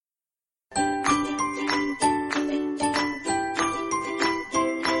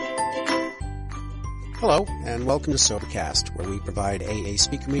Hello, and welcome to Sobercast, where we provide AA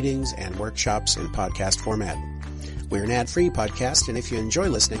speaker meetings and workshops in podcast format. We're an ad-free podcast, and if you enjoy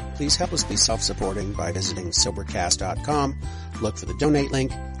listening, please help us be self-supporting by visiting Sobercast.com, look for the donate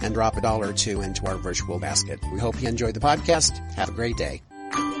link, and drop $1 or $2 into our virtual basket. We hope you enjoy the podcast. Have a great day.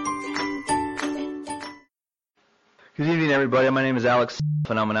 Good evening, everybody. My name is Alex,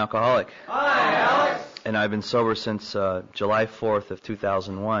 and I'm an alcoholic. Hi, Alex. And I've been sober since July 4th of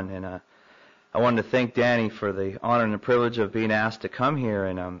 2001, and I wanted to thank Danny for the honor and the privilege of being asked to come here,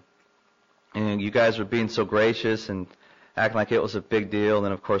 and you guys were being so gracious and acting like it was a big deal. And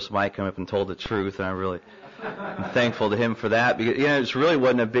then, of course, Mike came up and told the truth, and I really am thankful to him for that. Because, it really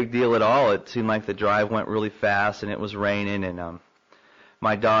wasn't a big deal at all. It seemed like the drive went really fast, and it was raining, and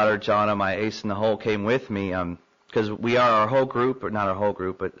my daughter, Jonna, my ace in the hole, came with me, because we are our whole group, or not our whole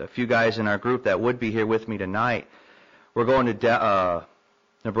group, but a few guys in our group that would be here with me tonight. We're going to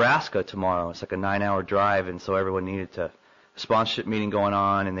Nebraska tomorrow. It's like a 9-hour drive, and so everyone needed a sponsorship meeting going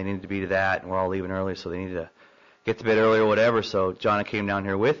on, and they needed to be to that, and we're all leaving early, so they needed to get to bed early or whatever. So Jonna came down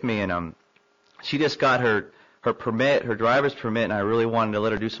here with me, and she just got her permit, her driver's permit, and I really wanted to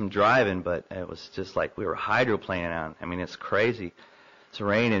let her do some driving, but it was just like we were hydroplaning out. I mean, it's crazy. It's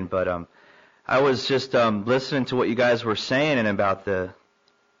raining, but I was just listening to what you guys were saying and about the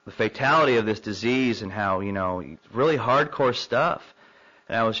fatality of this disease and how, really hardcore stuff.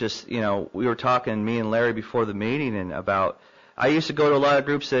 And I was just, we were talking, me and Larry, before the meeting, and about, I used to go to a lot of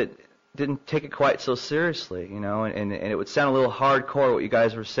groups that didn't take it quite so seriously, and it would sound a little hardcore what you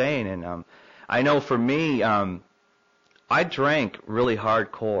guys were saying. And I know for me, I drank really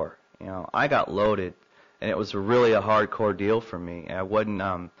hardcore. I got loaded, and it was really a hardcore deal for me. I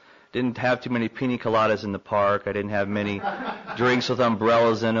didn't have too many pina coladas in the park. I didn't have many drinks with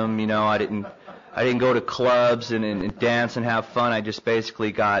umbrellas in them. I didn't go to clubs and dance and have fun. I just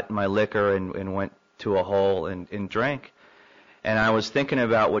basically got my liquor and went to a hole and drank. And I was thinking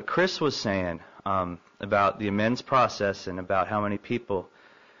about what Chris was saying about the amends process and about how many people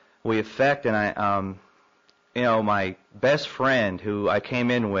we affect. And my best friend who I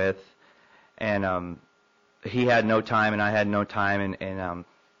came in with, and he had no time and I had no time, and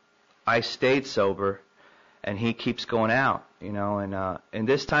I stayed sober, and he keeps going out, and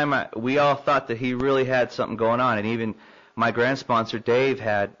this time we all thought that he really had something going on, and even my grand sponsor Dave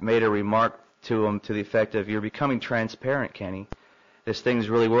had made a remark to him to the effect of, "You're becoming transparent, Kenny. This thing's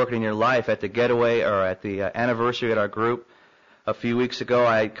really working in your life." At the getaway, or at the anniversary at our group a few weeks ago,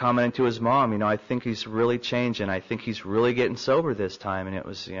 I commented to his mom, "I think he's really changing. I think he's really getting sober this time," and it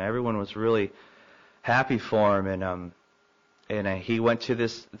was, everyone was really happy for him, and he went to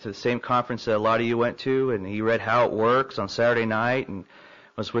the same conference that a lot of you went to, and he read How It Works on Saturday night, and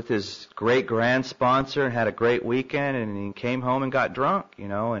was with his great grand sponsor and had a great weekend, and he came home and got drunk,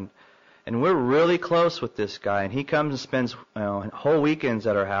 and we're really close with this guy, and he comes and spends whole weekends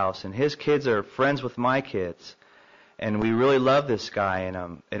at our house, and his kids are friends with my kids, and we really love this guy,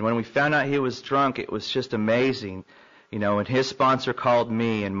 and when we found out he was drunk, it was just amazing, and his sponsor called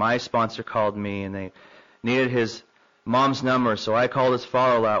me, and my sponsor called me, and they needed his mom's number, so I called his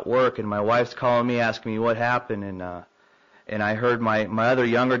father at work, and my wife's calling me asking me what happened, and I heard my other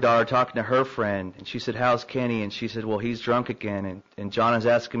younger daughter talking to her friend, and she said, "How's Kenny?" And she said, "Well, he's drunk again," and John is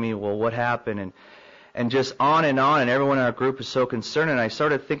asking me, "Well, what happened?" And just on, and everyone in our group is so concerned, and I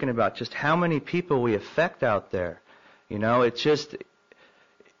started thinking about just how many people we affect out there. It's just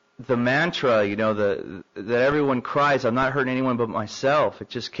the mantra, that everyone cries, "I'm not hurting anyone but myself." It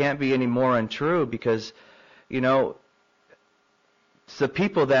just can't be any more untrue, because, the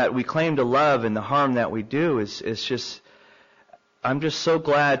people that we claim to love and the harm that we do is just, I'm just so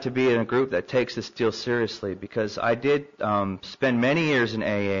glad to be in a group that takes this deal seriously, because I did spend many years in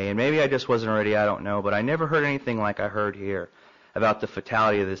AA, and maybe I just wasn't ready, I don't know, but I never heard anything like I heard here about the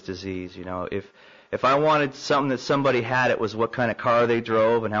fatality of this disease. If I wanted something that somebody had, it was what kind of car they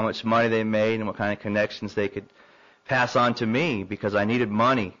drove and how much money they made and what kind of connections they could pass on to me, because I needed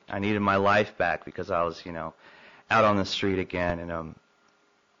money. I needed my life back, because I was, out on the street again, and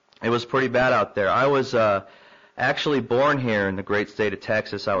it was pretty bad out there. I was actually born here in the great state of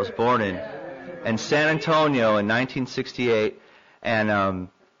Texas. I was born in San Antonio in 1968, and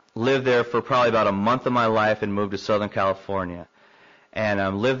lived there for probably about a month of my life, and moved to Southern California, and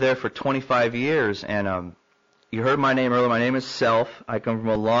lived there for 25 years. And you heard my name earlier. My name is Self. I come from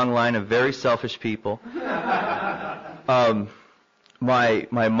a long line of very selfish people. My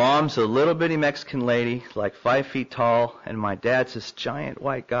mom's a little bitty Mexican lady, like 5 feet tall, and my dad's this giant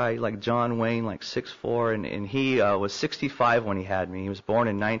white guy, like John Wayne, like 6'4", and he was 65 when he had me. He was born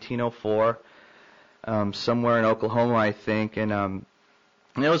in 1904, somewhere in Oklahoma, I think, and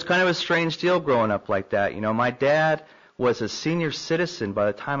And it was kind of a strange deal growing up like that. You know, my dad was a senior citizen by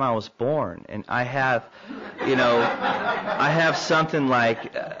the time I was born, and I have something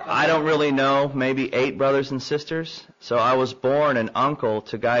like, I don't really know, maybe 8 brothers and sisters. So I was born an uncle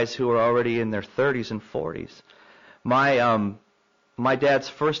to guys who were already in their 30s and 40s. My dad's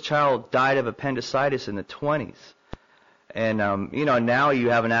first child died of appendicitis in the 20s. And, now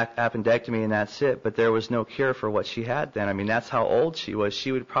you have an appendectomy and that's it, but there was no cure for what she had then. I mean, that's how old she was.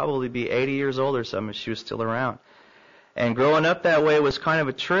 She would probably be 80 years old or something if she was still around. And growing up that way was kind of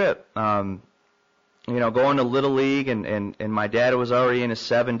a trip. Going to Little League, and my dad was already in his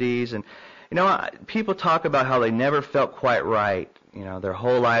 70s. And, people talk about how they never felt quite right. Their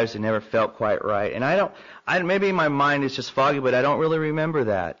whole lives they never felt quite right. And maybe my mind is just foggy, but I don't really remember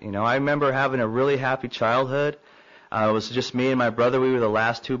that. I remember having a really happy childhood. It was just me and my brother. We were the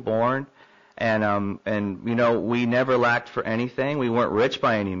last 2 born. And we never lacked for anything. We weren't rich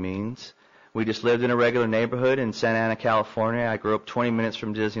by any means. We just lived in a regular neighborhood in Santa Ana, California. I grew up 20 minutes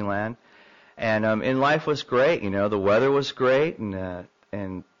from Disneyland. And life was great. The weather was great. And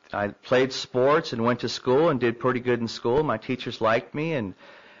I played sports and went to school and did pretty good in school. My teachers liked me, and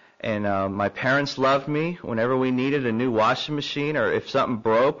my parents loved me. Whenever we needed a new washing machine or if something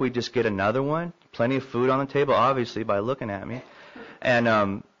broke, we'd just get another one. Plenty of food on the table, obviously, by looking at me.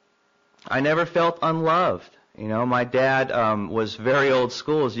 And I never felt unloved. My dad was very old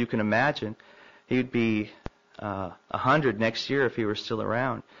school, as you can imagine. He'd be 100 next year if he were still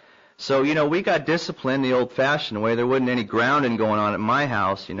around. So, we got disciplined the old-fashioned way. There wasn't any grounding going on at my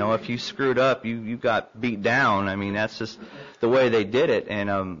house. If you screwed up, you got beat down. I mean, that's just the way they did it.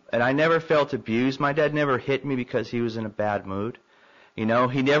 And I never felt abused. My dad never hit me because he was in a bad mood. He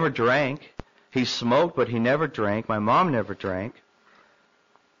never drank. He smoked, but he never drank. My mom never drank.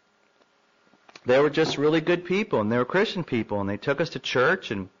 They were just really good people, and they were Christian people, and they took us to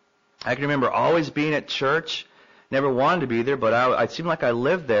church. And I can remember always being at church. Never wanted to be there, but I seemed like I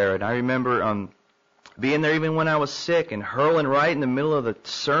lived there. And I remember being there even when I was sick and hurling right in the middle of the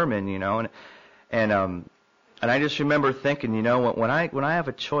sermon, And I just remember thinking, when I have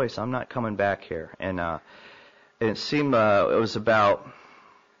a choice, I'm not coming back here. And it seemed it was about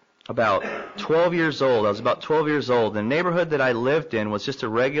 12 years old. I was about 12 years old. The neighborhood that I lived in was just a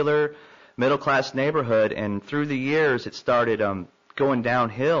regular middle-class neighborhood, and through the years it started going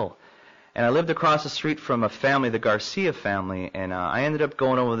downhill. And I lived across the street from a family, the Garcia family, and I ended up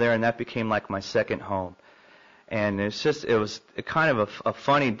going over there, and that became like my second home. And it was kind of a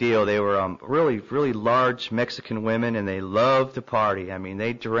funny deal. They were really, really large Mexican women, and they loved to party. I mean,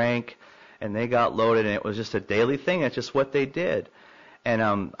 they drank, and they got loaded, and it was just a daily thing. It's just what they did.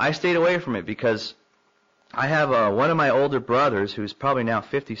 And I stayed away from it because I have one of my older brothers who's probably now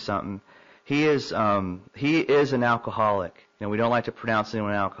 50-something. He is an alcoholic. We don't like to pronounce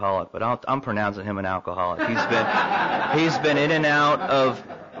anyone an alcoholic, but I'm pronouncing him an alcoholic. He's been in and out of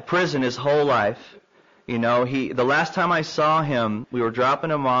prison his whole life. The last time I saw him, we were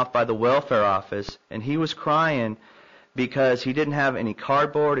dropping him off by the welfare office, and he was crying because he didn't have any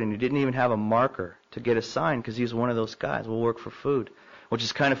cardboard and he didn't even have a marker to get a sign because he's one of those guys. We'll work for food, which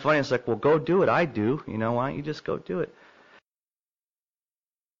is kind of funny. It's like, well, go do it. I do. Why don't you just go do it?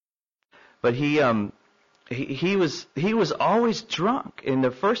 But he was always drunk. And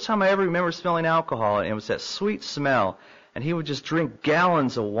the first time I ever remember smelling alcohol, it was that sweet smell. And he would just drink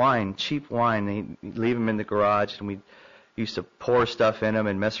gallons of wine, cheap wine. And he'd leave them in the garage, and we used to pour stuff in them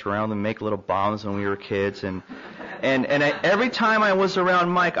and mess around with them, make little bombs when we were kids. And every time I was around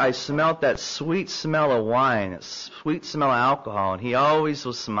Mike, I smelled that sweet smell of wine, that sweet smell of alcohol. And he always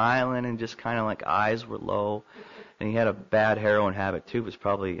was smiling and just kind of like eyes were low. And he had a bad heroin habit too. It was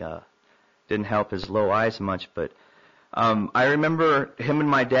probably didn't help his low eyes much. But I remember him and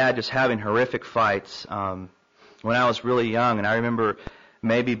my dad just having horrific fights when I was really young. And I remember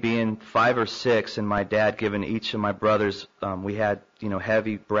maybe being 5 or 6, and my dad giving each of my brothers, we had,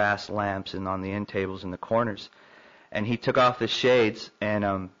 heavy brass lamps and on the end tables in the corners. And he took off the shades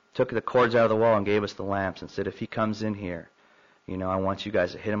and took the cords out of the wall and gave us the lamps and said, if he comes in here, I want you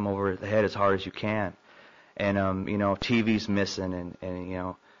guys to hit him over the head as hard as you can. And, TV's missing,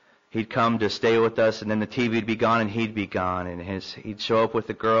 and he'd come to stay with us, and then the TV would be gone, and he'd be gone. And he'd show up with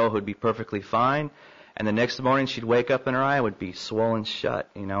a girl who'd be perfectly fine. And the next morning she'd wake up and her eye would be swollen shut,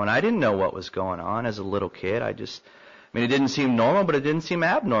 and I didn't know what was going on as a little kid. It didn't seem normal, but it didn't seem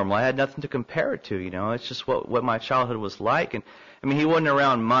abnormal. I had nothing to compare it to, It's just what my childhood was like. And, he wasn't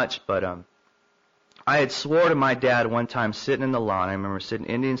around much, but I had swore to my dad one time sitting in the lawn. I remember sitting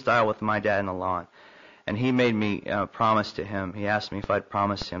Indian style with my dad in the lawn. And he made me promise to him. He asked me if I'd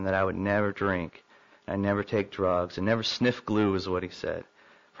promised him that I would never drink, I'd never take drugs, and never sniff glue is what he said.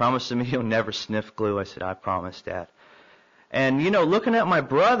 promise to me you'll never sniff glue. I said, I promise, Dad. And, looking at my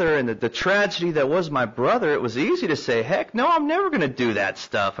brother and the tragedy that was my brother, it was easy to say, heck, no, I'm never going to do that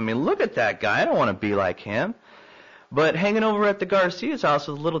stuff. I mean, look at that guy. I don't want to be like him. But hanging over at the Garcia's house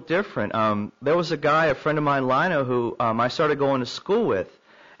was a little different. There was a guy, a friend of mine, Lino, who I started going to school with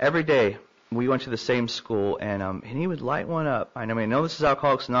every day. We went to the same school, and he would light one up. I know this is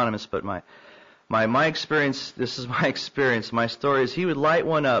Alcoholics Anonymous, but my experience, this is my experience. My story is he would light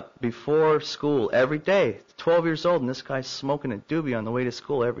one up before school every day. 12 years old, and this guy's smoking a doobie on the way to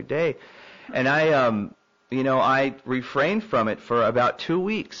school every day. And I refrained from it for about 2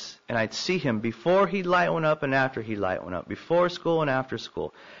 weeks, and I'd see him before he'd light one up and after he'd light one up, before school and after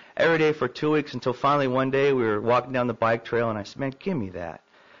school, every day for 2 weeks until finally one day we were walking down the bike trail, and I said, man, give me that.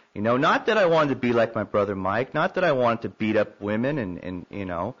 Not that I wanted to be like my brother Mike, not that I wanted to beat up women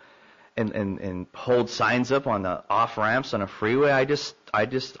and hold signs up on the off ramps on a freeway. I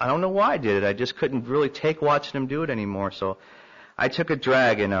don't know why I did it. I just couldn't really take watching him do it anymore. So I took a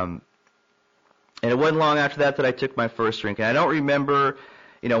drag, and it wasn't long after that I took my first drink. And I don't remember,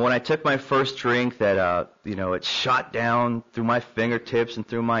 when I took my first drink that, it shot down through my fingertips and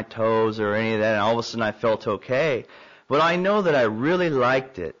through my toes or any of that, and all of a sudden I felt okay. But I know that I really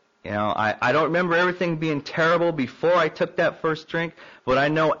liked it. I don't remember everything being terrible before I took that first drink, but I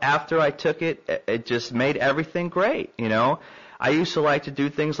know after I took it, it just made everything great, I used to like to do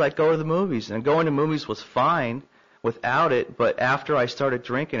things like go to the movies, and going to movies was fine without it, but after I started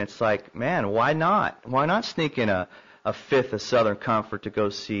drinking, it's like, man, why not? Why not sneak in a fifth of Southern Comfort to go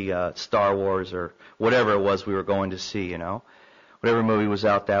see Star Wars or whatever it was we were going to see, whatever movie was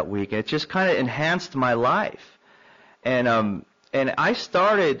out that week, and it just kind of enhanced my life. And I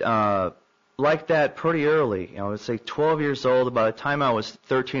started like that pretty early. I would say 12 years old. By the time I was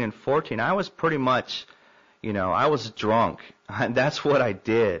 13 and 14, I was pretty much, I was drunk. That's what I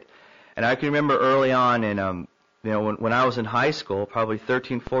did. And I can remember early on, when I was in high school, probably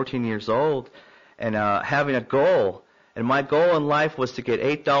 13, 14 years old, and having a goal. And my goal in life was to get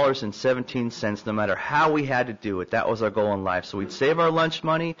 $8.17 no matter how we had to do it. That was our goal in life. So we'd save our lunch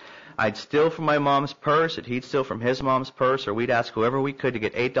money. I'd steal from my mom's purse, and he'd steal from his mom's purse, or we'd ask whoever we could to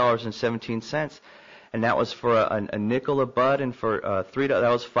get $8.17. And that was for a nickel a bud, and for that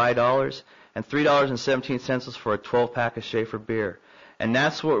was $5. And $3.17 was for a 12-pack of Schaefer beer. And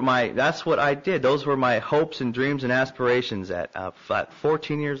that's what I did. Those were my hopes and dreams and aspirations at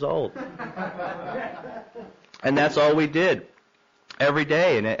 14 years old. And that's all we did every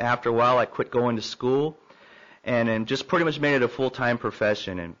day. And after a while, I quit going to school and just pretty much made it a full-time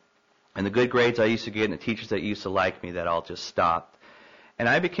profession. And the good grades I used to get and the teachers that used to like me, that all just stopped. And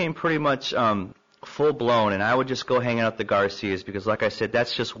I became pretty much full-blown, and I would just go hang out at the Garcias because, like I said,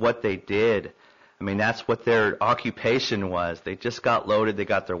 that's just what they did. I mean, that's what their occupation was. They just got loaded. They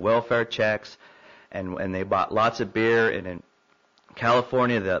got their welfare checks, and they bought lots of beer. And in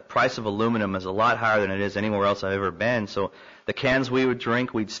California, the price of aluminum is a lot higher than it is anywhere else I've ever been. So the cans we would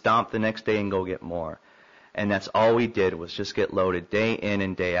drink, we'd stomp the next day and go get more. And that's all we did was just get loaded day in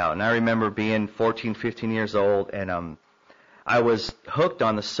and day out. And I remember being 14, 15 years old, and I was hooked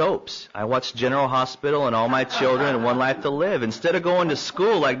on the soaps. I watched General Hospital and All My Children and One Life to Live. Instead of going to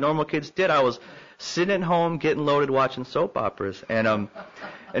school like normal kids did, I was sitting at home getting loaded watching soap operas. And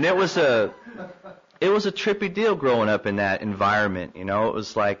it was a trippy deal growing up in that environment. It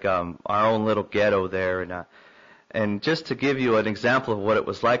was like our own little ghetto there. And just to give you an example of what it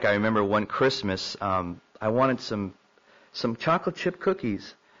was like, I remember one Christmas, I wanted some chocolate chip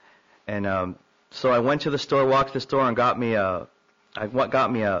cookies, and so I went to the store, walked to the store, and got me a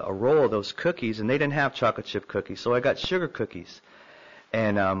roll of those cookies, and they didn't have chocolate chip cookies, so I got sugar cookies,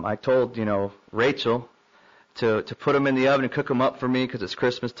 and I told Rachel to put them in the oven and cook them up for me because it's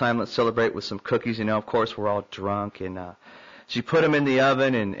Christmas time. Let's celebrate with some cookies. Of course we're all drunk, and she put them in the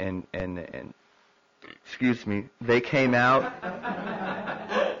oven, and excuse me, they came out.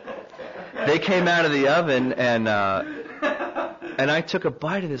 They came out of the oven, and I took a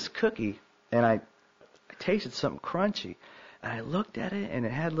bite of this cookie, and I tasted something crunchy. And I looked at it, and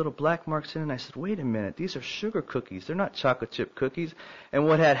it had little black marks in it, and I said, wait a minute, these are sugar cookies. They're not chocolate chip cookies. And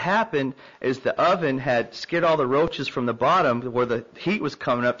what had happened is the oven had scared all the roaches from the bottom where the heat was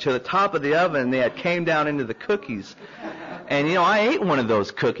coming up to the top of the oven, and they had came down into the cookies. And, I ate one of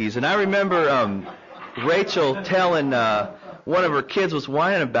those cookies, and I remember Rachel telling one of her kids was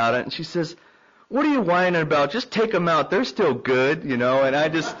whining about it, and she says, what are you whining about? Just take them out. They're still good, And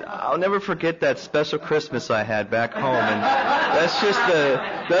I'll never forget that special Christmas I had back home. And that's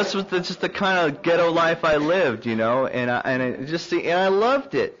just the kind of ghetto life I lived, And I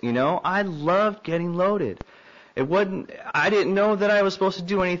loved it, I loved getting loaded. it wasn't. I didn't know that I was supposed to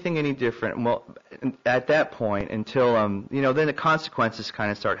do anything any different. Well, at that point, until then the consequences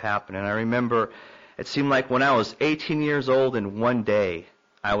kind of start happening. I remember it seemed like when I was 18 years old, and one day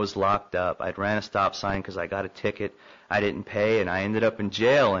I was locked up. I'd ran a stop sign because I got a ticket. I didn't pay, and I ended up in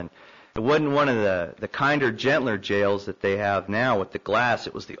jail. And it wasn't one of the kinder, gentler jails that they have now with the glass.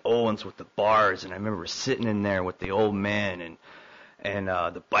 It was the old ones with the bars. And I remember sitting in there with the old men and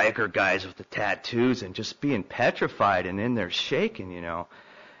the biker guys with the tattoos, and just being petrified and in there shaking,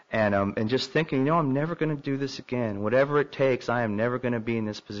 and just thinking, I'm never going to do this again. Whatever it takes, I am never going to be in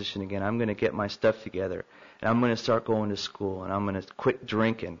this position again. I'm going to get my stuff together, and I'm going to start going to school, and I'm going to quit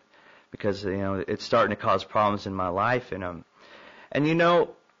drinking because it's starting to cause problems in my life. And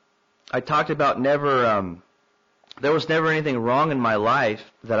I talked about never. There was never anything wrong in my life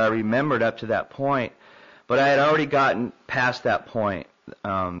that I remembered up to that point. But I had already gotten past that point.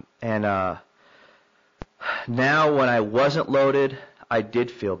 Now when I wasn't loaded, I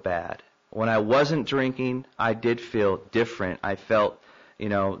did feel bad. When I wasn't drinking, I did feel different. I felt,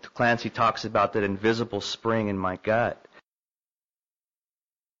 Clancy talks about that invisible spring in my gut.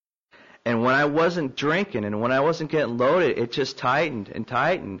 And when I wasn't drinking and when I wasn't getting loaded, it just tightened and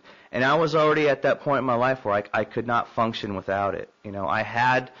tightened. And I was already at that point in my life where I could not function without it.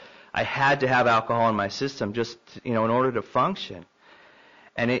 I had to have alcohol in my system just, in order to function.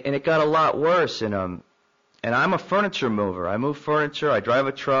 And it got a lot worse. And I'm a furniture mover. I move furniture. I drive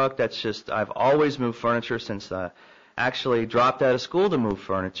a truck. I've always moved furniture since actually dropped out of school to move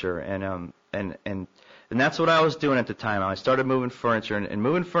furniture. And that's what I was doing at the time. I started moving furniture. And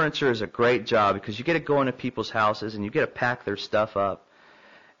moving furniture is a great job because you get to go into people's houses and you get to pack their stuff up.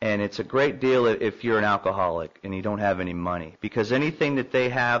 And it's a great deal if you're an alcoholic and you don't have any money. Because anything that they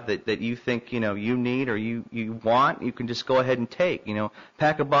have that you think, you need or you want, you can just go ahead and take.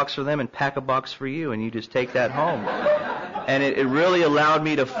 Pack a box for them and pack a box for you, and you just take that home. And it really allowed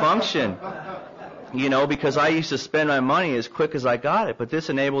me to function, because I used to spend my money as quick as I got it. But this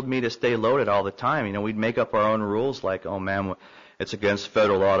enabled me to stay loaded all the time. We'd make up our own rules like, oh, man, it's against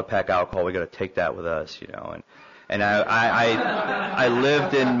federal law to pack alcohol. We got to take that with us, And I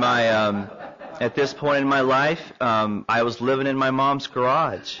lived in my, at this point in my life, I was living in my mom's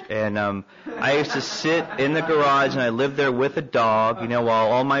garage. And I used to sit in the garage, and I lived there with a dog,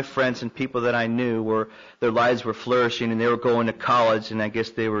 while all my friends and people that I knew their lives were flourishing, and they were going to college, and I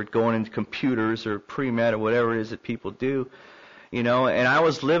guess they were going into computers or pre-med or whatever it is that people do, And I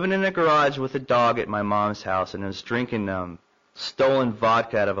was living in a garage with a dog at my mom's house, and I was drinking stolen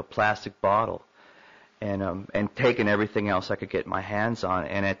vodka out of a plastic bottle. And taking everything else I could get my hands on.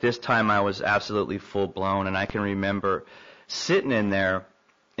 And at this time, I was absolutely full-blown, and I can remember sitting in there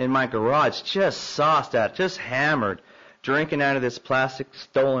in my garage, just sauced out, just hammered, drinking out of this plastic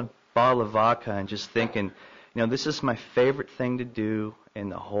stolen bottle of vodka and just thinking, this is my favorite thing to do in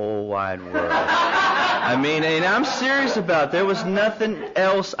the whole wide world. And I'm serious about it. There was nothing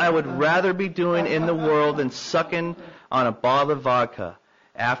else I would rather be doing in the world than sucking on a bottle of vodka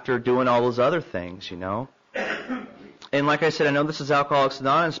after doing all those other things, And like I said, I know this is Alcoholics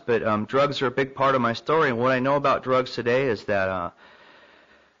Anonymous, but drugs are a big part of my story. And what I know about drugs today is that I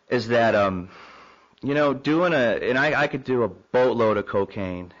could do a boatload of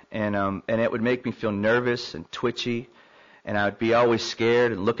cocaine, and it would make me feel nervous and twitchy, and I would be always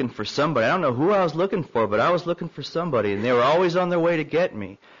scared and looking for somebody. I don't know who I was looking for, but I was looking for somebody, and they were always on their way to get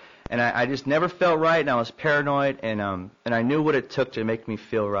me. And I just never felt right, and I was paranoid, and I knew what it took to make me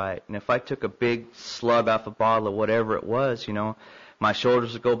feel right. And if I took a big slug off a bottle of whatever it was, my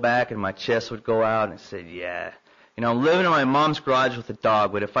shoulders would go back and my chest would go out, and I said, yeah. I'm living in my mom's garage with a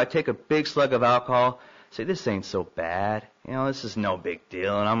dog, but if I take a big slug of alcohol, I say, this ain't so bad. This is no big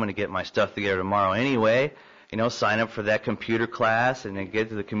deal, and I'm going to get my stuff together tomorrow anyway. Sign up for that computer class and then get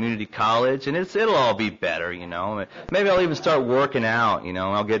to the community college, and it'll all be better, Maybe I'll even start working out,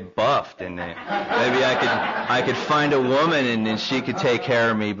 I'll get buffed, and maybe I could find a woman and she could take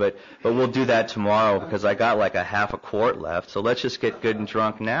care of me, but we'll do that tomorrow because I got like a half a quart left, so let's just get good and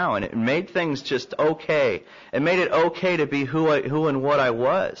drunk now. And it made things just okay. It made it okay to be who and what I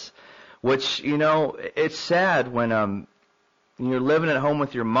was, which, it's sad when you're living at home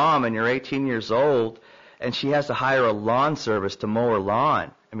with your mom and you're 18 years old, and she has to hire a lawn service to mow her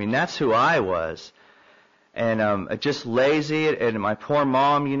lawn. That's who I was. And just lazy, and my poor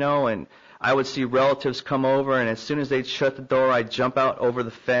mom, and I would see relatives come over, and as soon as they'd shut the door, I'd jump out over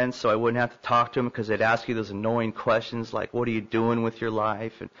the fence so I wouldn't have to talk to them because they'd ask you those annoying questions like, what are you doing with your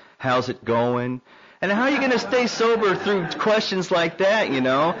life, and how's it going? And how are you going to stay sober through questions like that,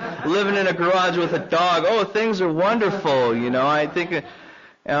 Living in a garage with a dog, oh, things are wonderful, I think...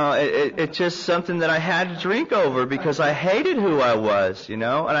 It's just something that I had to drink over because I hated who I was, and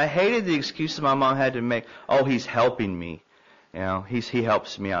I hated the excuses my mom had to make. Oh, he's helping me. He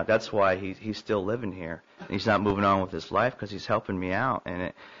helps me out. That's why he's still living here. He's not moving on with his life because he's helping me out.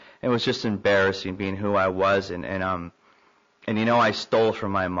 And it was just embarrassing being who I was. And I stole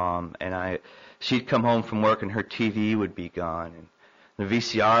from my mom. And she'd come home from work and her TV would be gone. And the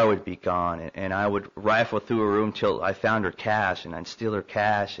VCR would be gone. And I would rifle through her room till I found her cash. And I'd steal her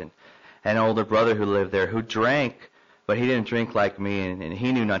cash. And an older brother who lived there who drank, but he didn't drink like me. And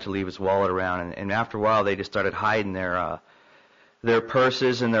he knew not to leave his wallet around. And after a while, they just started hiding their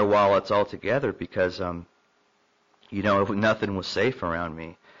purses and their wallets all together because, nothing was safe around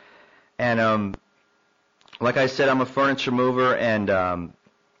me. And like I said, I'm a furniture mover, and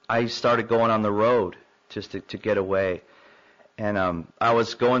I started going on the road just to get away. And I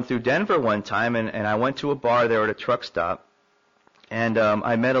was going through Denver one time, and I went to a bar there at a truck stop, and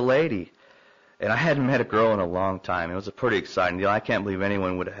I met a lady. And I hadn't met a girl in a long time. It was a pretty exciting deal. I can't believe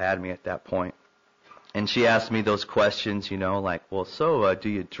anyone would have had me at that point. And she asked me those questions, like, well, so do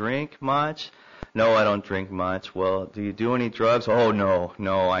you drink much? No, I don't drink much. Well, do you do any drugs? Oh,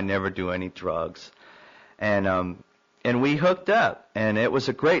 no, I never do any drugs. And we hooked up, and it was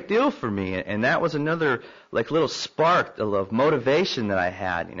a great deal for me. And that was another, little spark of motivation that I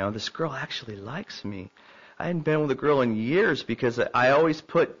had. This girl actually likes me. I hadn't been with a girl in years because I always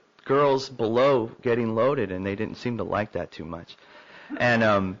put girls below getting loaded, and they didn't seem to like that too much.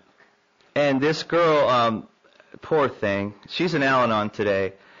 And this girl, poor thing, she's in Al-Anon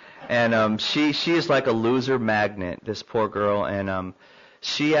today, and she is like a loser magnet, this poor girl, and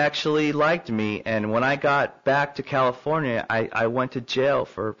she actually liked me. And when I got back to California, I went to jail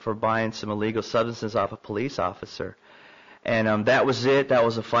for buying some illegal substances off a police officer. And that was it. That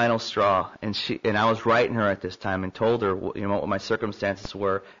was the final straw. And I was writing her at this time and told her, what my circumstances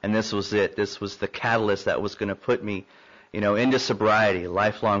were, and this was it. This was the catalyst that was going to put me into sobriety,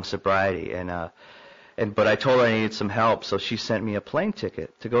 lifelong sobriety, but I told her I needed some help, so she sent me a plane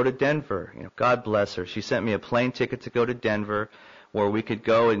ticket to go to Denver. God bless her. She sent me a plane ticket to go to Denver, where we could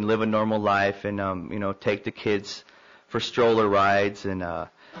go and live a normal life, and take the kids for stroller rides, and go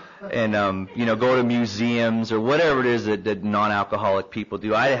to museums or whatever it is that non-alcoholic people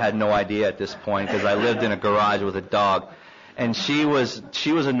do. I had no idea at this point because I lived in a garage with a dog. And she was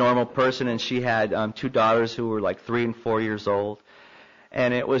a normal person, and she had 2 daughters who were 3 and 4 years old.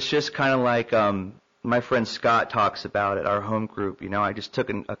 And it was just kind of like my friend Scott talks about at our home group. I just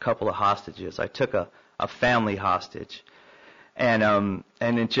took a couple of hostages. I took a family hostage. And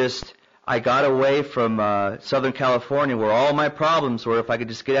I got away from Southern California, where all my problems were if I could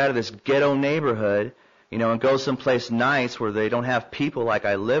just get out of this ghetto neighborhood, and go someplace nice where they don't have people like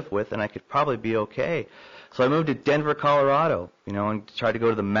I live with, and I could probably be okay. So I moved to Denver, Colorado, and tried to go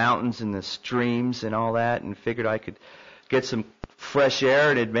to the mountains and the streams and all that, and figured I could get some fresh air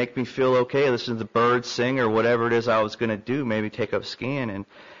and it'd make me feel okay, listen to the birds sing or whatever it is I was going to do, maybe take up skiing. And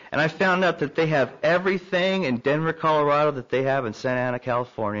I found out that they have everything in Denver, Colorado that they have in Santa Ana,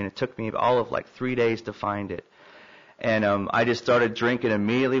 California, and it took me all of 3 days to find it. And I just started drinking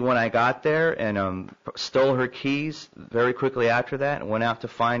immediately when I got there, and stole her keys very quickly after that, and went out to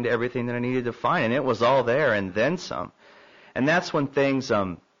find everything that I needed to find, and it was all there and then some. And that's when things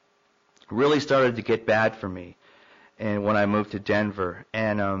really started to get bad for me, and when I moved to Denver.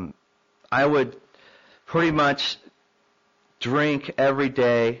 And I would pretty much drink every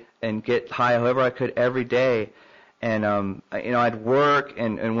day and get high however I could every day. And I'd work,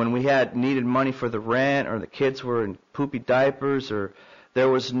 and when we needed money for the rent, or the kids were in poopy diapers, or there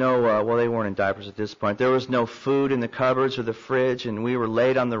was no they weren't in diapers at this point. There was no food in the cupboards or the fridge, and we were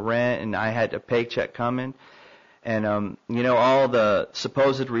late on the rent, and I had a paycheck coming, and all the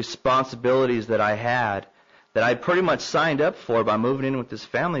supposed responsibilities that I had, that I pretty much signed up for by moving in with this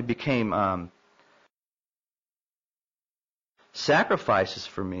family, became sacrifices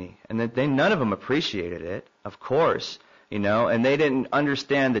for me, and that none of them appreciated it, of course, and they didn't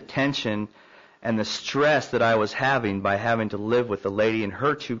understand the tension and the stress that I was having by having to live with a lady and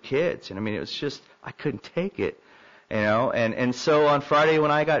her 2 kids. And it was just, I couldn't take it, and so on Friday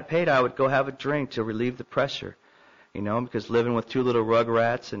when I got paid, I would go have a drink to relieve the pressure, because living with 2 little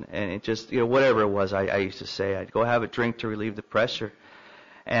rugrats, and it just, whatever it was, I used to say, I'd go have a drink to relieve the pressure.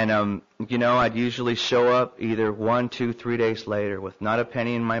 And, I'd usually show up either 1, 2, 3 days later with not a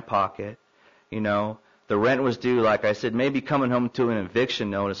penny in my pocket. The rent was due, like I said, maybe coming home to an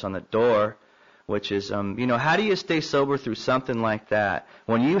eviction notice on the door, which is, how do you stay sober through something like that?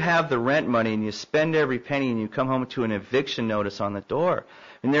 When you have the rent money and you spend every penny and you come home to an eviction notice on the door.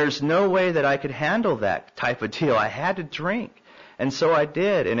 And there's no way that I could handle that type of deal. I had to drink. And so I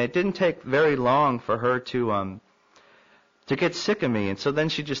did, and it didn't take very long for her to get sick of me. And so then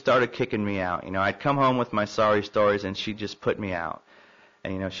she just started kicking me out. You know, I'd come home with my sorry stories, and she'd just put me out.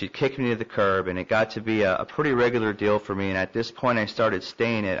 And, you know, she'd kick me to the curb, and it got to be a pretty regular deal for me. And at this point, I started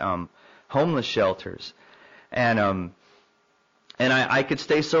staying at homeless shelters. And I could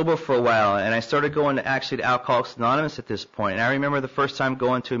stay sober for a while, and I started going to Alcoholics Anonymous at this point. And I remember the first time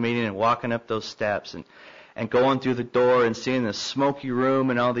going to a meeting and walking up those steps and going through the door and seeing the smoky room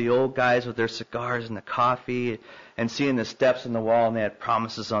and all the old guys with their cigars and the coffee, and seeing the steps on the wall, and they had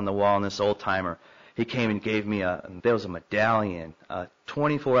promises on the wall. And this old timer, he came and gave me there was a medallion, a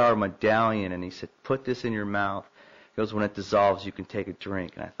 24-hour medallion, and he said, "Put this in your mouth." He goes, "When it dissolves, you can take a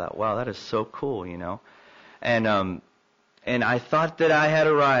drink." And I thought, wow, that is so cool, you know. And I thought that I had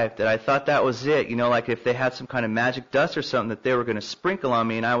arrived, that I thought that was it, you know, like if they had some kind of magic dust or something that they were going to sprinkle on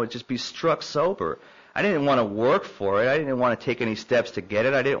me and I would just be struck sober. I didn't want to work for it. I didn't want to take any steps to get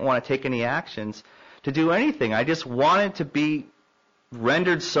it. I didn't want to take any actions to do anything. I just wanted to be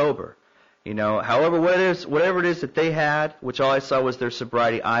rendered sober. You know, however, whatever it is that they had, which all I saw was their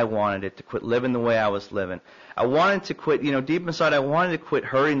sobriety, I wanted it to quit living the way I was living. I wanted to quit, you know, deep inside I wanted to quit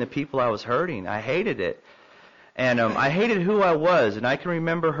hurting the people I was hurting. I hated it. And I hated who I was. And I can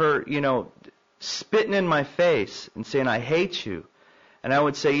remember her, you know, spitting in my face and saying, "I hate you." And I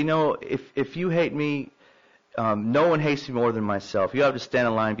would say, you know, if you hate me, no one hates me more than myself. You have to stand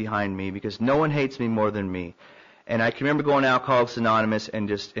in line behind me because no one hates me more than me. And I can remember going to Alcoholics Anonymous and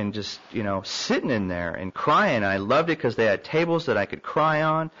just you know, sitting in there and crying. I loved it because they had tables that I could cry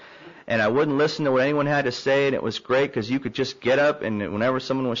on, and I wouldn't listen to what anyone had to say, and it was great because you could just get up, and whenever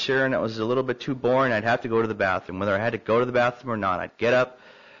someone was sharing that was a little bit too boring, I'd have to go to the bathroom. Whether I had to go to the bathroom or not, I'd get up,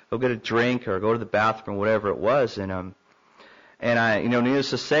 go get a drink, or go to the bathroom, or whatever it was. And I, you know, needless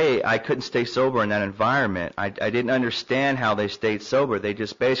to say, I couldn't stay sober in that environment. I didn't understand how they stayed sober. They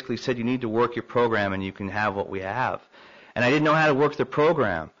just basically said, "You need to work your program and you can have what we have." And I didn't know how to work the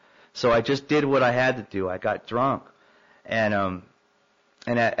program. So I just did what I had to do. I got drunk. And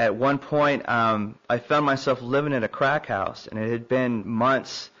at one point, I found myself living at a crack house. And it had been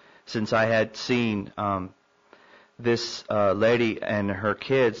months since I had seen this lady and her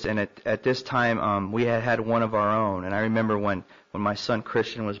kids, and at this time we had one of our own. And I remember when my son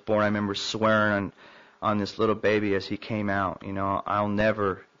Christian was born, I remember swearing on this little baby as he came out, you know, "I'll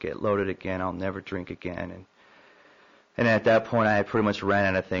never get loaded again, I'll never drink again." And at that point I had pretty much ran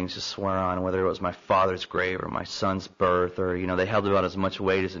out of things to swear on, whether it was my father's grave or my son's birth, or, you know, they held about as much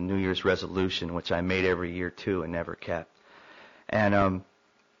weight as a New Year's resolution, which I made every year too and never kept.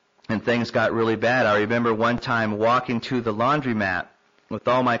 And things got really bad. I remember one time walking to the laundromat with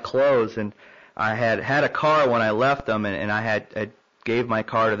all my clothes, and I had a car when I left them, and I gave my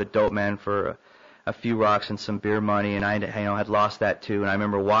car to the dope man for a few rocks and some beer money, and I had lost that too. And I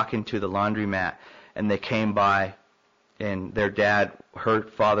remember walking to the laundromat, and they came by, and her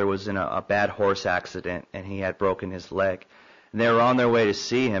father was in a bad horse accident, and he had broken his leg. And they were on their way to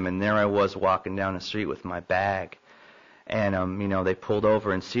see him, and there I was walking down the street with my bag. And, you know, they pulled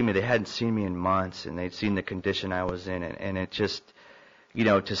over and see me. They hadn't seen me in months, and they'd seen the condition I was in. And it just, you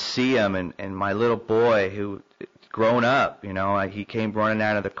know, to see him and my little boy who grown up, you know, he came running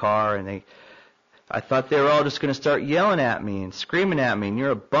out of the car, and I thought they were all just going to start yelling at me and screaming at me, "And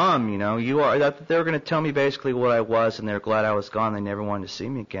you're a bum, you know, you are." I thought they were going to tell me basically what I was, and they were glad I was gone. They never wanted to see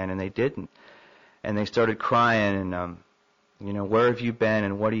me again, and they didn't. And they started crying, and, you know, "Where have you been,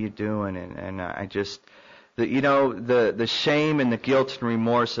 and what are you doing?" And I just... The shame and the guilt and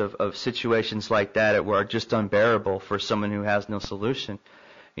remorse of situations like that are just unbearable for someone who has no solution,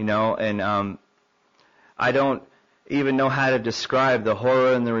 you know. And I don't even know how to describe the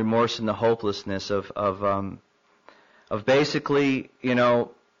horror and the remorse and the hopelessness of basically, you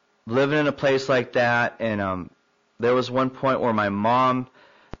know, living in a place like that. And there was one point where my mom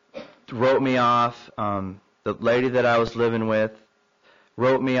wrote me off. The lady that I was living with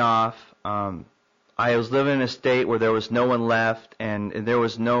wrote me off. I was living in a state where there was no one left, and there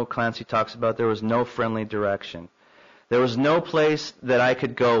was no, Clancy talks about, there was no friendly direction. There was no place that I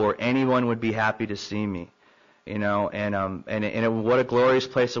could go where anyone would be happy to see me, you know, and what a glorious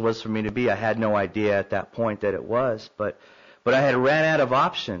place it was for me to be. I had no idea at that point that it was, but I had ran out of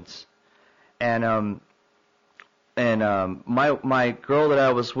options, and my girl that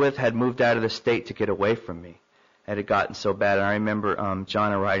I was with had moved out of the state to get away from me. It had gotten so bad. And I remember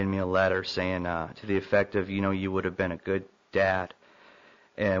Jonna writing me a letter saying to the effect of, you know, "You would have been a good dad."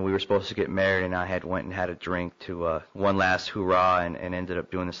 And we were supposed to get married, and I had went and had a drink to one last hurrah, and ended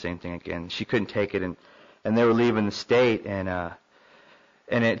up doing the same thing again. She couldn't take it, and they were leaving the state, and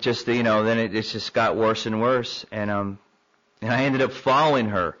it just, you know, then it just got worse and worse. And And I ended up following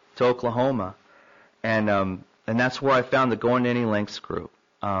her to Oklahoma. And that's where I found the Going to Any Lengths group.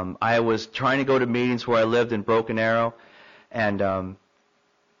 I was trying to go to meetings where I lived in Broken Arrow, and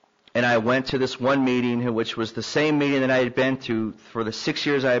I went to this one meeting, which was the same meeting that I had been to for the 6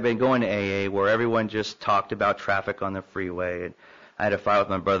 years I had been going to AA, where everyone just talked about traffic on the freeway. And I had a fight with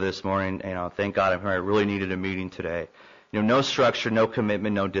my brother this morning. Thank God I'm here. I really needed a meeting today. No structure, no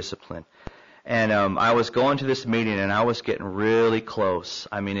commitment, no discipline. And I was going to this meeting, and I was getting really close.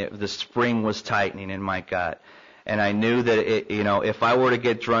 I mean, the spring was tightening in my gut. And I knew that, if I were to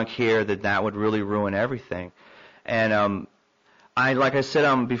get drunk here, that would really ruin everything. And like I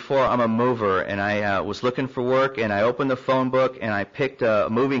said before, I'm a mover, and I was looking for work, and I opened the phone book, and I picked a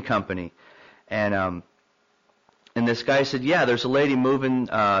moving company. And this guy said, yeah, there's a lady moving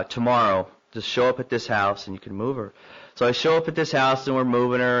tomorrow. Just show up at this house, and you can move her. So I show up at this house, and we're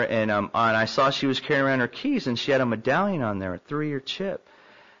moving her, and I saw she was carrying around her keys, and she had a medallion on there, a 3-year chip.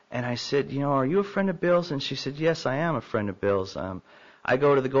 And I said, are you a friend of Bill's? And she said, yes, I am a friend of Bill's. I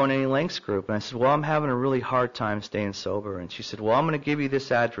go to the Going to Any Lengths group. And I said, well, I'm having a really hard time staying sober. And she said, well, I'm going to give you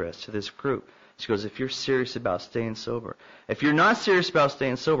this address to this group. She goes, if you're serious about staying sober. If you're not serious about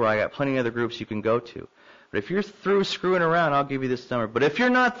staying sober, I got plenty of other groups you can go to. But if you're through screwing around, I'll give you this number. But if you're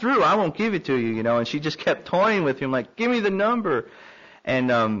not through, I won't give it to you, And she just kept toying with me. I'm like, give me the number.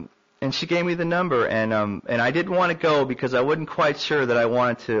 And she gave me the number, and I didn't want to go because I wasn't quite sure that I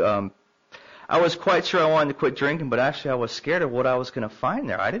wanted to. I was quite sure I wanted to quit drinking, but actually I was scared of what I was going to find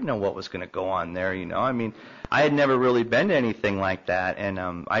there. I didn't know what was going to go on there, I mean, I had never really been to anything like that, and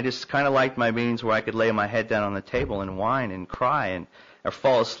I just kind of liked my meetings where I could lay my head down on the table and whine and cry or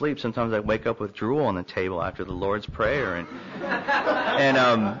fall asleep. Sometimes I'd wake up with drool on the table after the Lord's Prayer,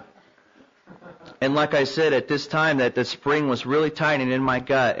 And like I said, at this time, that the spring was really tightening in my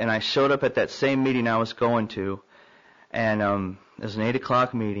gut, and I showed up at that same meeting I was going to, and it was an 8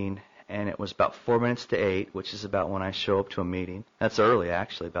 o'clock meeting, and it was about 4 minutes to 8, which is about when I show up to a meeting. That's early,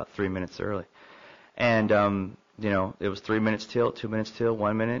 actually, about 3 minutes early. And, it was 3 minutes till, 2 minutes till,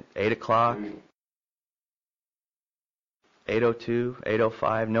 1 minute, 8 o'clock, 8:02,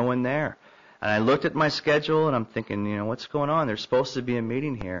 8:05, no one there. And I looked at my schedule, and I'm thinking, what's going on? There's supposed to be a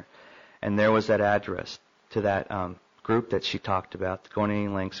meeting here. And there was that address to that group that she talked about, the Going to Any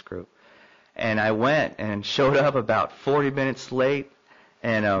Lengths group. And I went and showed up about 40 minutes late,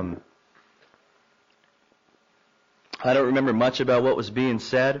 and I don't remember much about what was being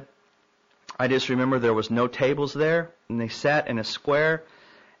said. I just remember there was no tables there, and they sat in a square,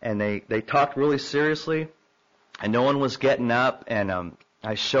 and they talked really seriously, and no one was getting up, and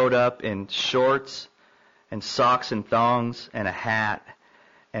I showed up in shorts and socks and thongs and a hat.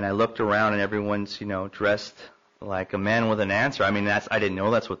 And I looked around, and everyone's, dressed like a man with an answer. I mean, I didn't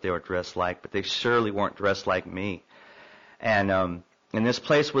know that's what they were dressed like, but they surely weren't dressed like me. And this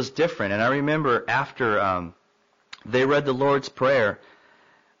place was different. And I remember after they read the Lord's Prayer,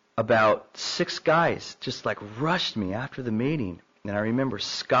 about 6 guys just like rushed me after the meeting. And I remember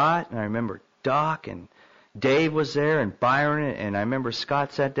Scott, and I remember Doc, and Dave was there, and Byron. And I remember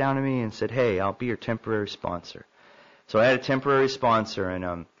Scott sat down to me and said, hey, I'll be your temporary sponsor. So I had a temporary sponsor,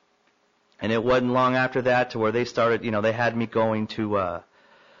 and it wasn't long after that to where they started, they had me going to,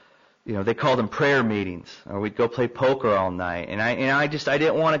 they called them prayer meetings, or we'd go play poker all night, and I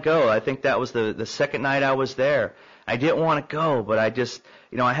didn't want to go. I think that was the second night I was there. I didn't want to go, but I just,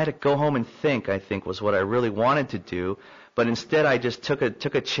 I had to go home and think, I think was what I really wanted to do, but instead I just took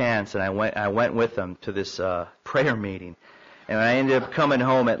a chance, and I went with them to this prayer meeting, and I ended up coming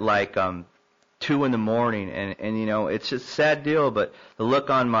home at like 2 in the morning, and it's just a sad deal, but the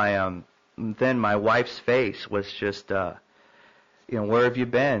look on my wife's face was just, where have you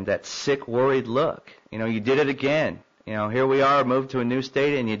been? That sick, worried look. You did it again. Here we are, moved to a new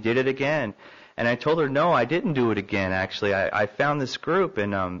state, and you did it again. And I told her, no, I didn't do it again, actually. I found this group,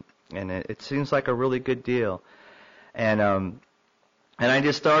 and it seems like a really good deal. And I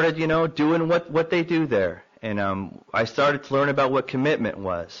just started, doing what they do there. And I started to learn about what commitment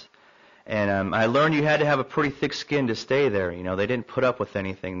was. And I learned you had to have a pretty thick skin to stay there. They didn't put up with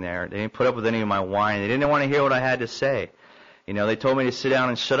anything there. They didn't put up with any of my whining. They didn't want to hear what I had to say. They told me to sit down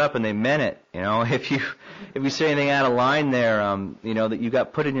and shut up, and they meant it. If you say anything out of line there, that you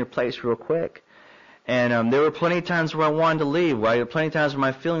got put in your place real quick. And there were plenty of times where I wanted to leave. There were plenty of times where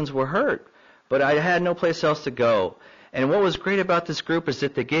my feelings were hurt, but I had no place else to go. And what was great about this group is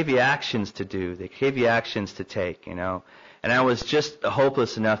that they gave you actions to do. They gave you actions to take. And I was just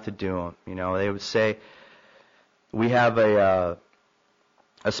hopeless enough to do them. They would say, we have a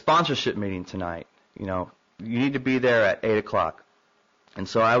sponsorship meeting tonight. You need to be there at 8 o'clock. And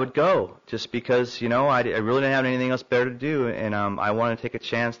so I would go just because, I really didn't have anything else better to do, and I wanted to take a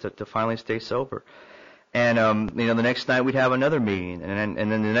chance to finally stay sober. And, the next night we'd have another meeting, and then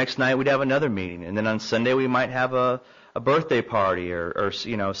the next night we'd have another meeting, and then on Sunday we might have a birthday party or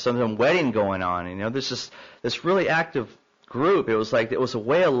some wedding going on. There's just this really active group. It was like it was a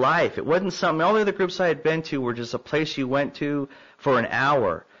way of life. It wasn't something. All the other groups I had been to were just a place you went to for an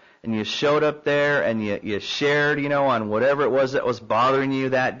hour, and you showed up there and you shared, on whatever it was that was bothering you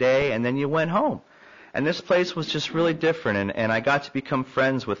that day, and then you went home. And this place was just really different, and I got to become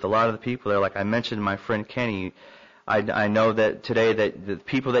friends with a lot of the people there. Like I mentioned, my friend Kenny, I know that today that the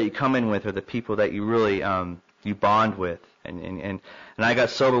people that you come in with are the people that you really you bond with, and I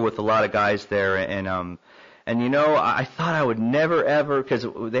got sober with a lot of guys there, and I thought I would never ever, because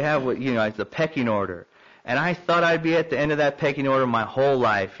they have the pecking order. And I thought I'd be at the end of that pecking order my whole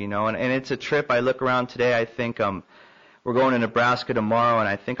life, and it's a trip. I look around today, I think we're going to Nebraska tomorrow, and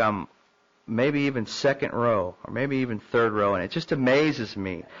I think I'm maybe even second row or maybe even third row, and it just amazes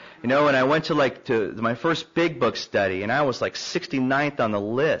me. And I went to my first big book study, and I was like 69th on the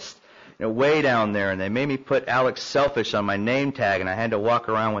list, way down there, and they made me put Alex Selfish on my name tag, and I had to walk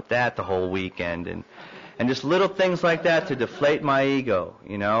around with that the whole weekend, and just little things like that to deflate my ego,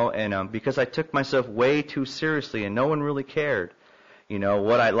 and because I took myself way too seriously, and no one really cared,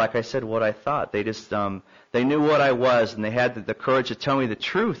 like I said, what I thought. They just, they knew what I was, and they had the courage to tell me the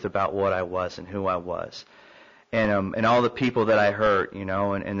truth about what I was and who I was, and all the people that I hurt,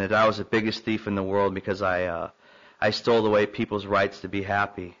 and that I was the biggest thief in the world because I stole away people's rights to be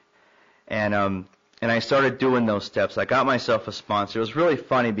happy, and I started doing those steps. I got myself a sponsor. It was really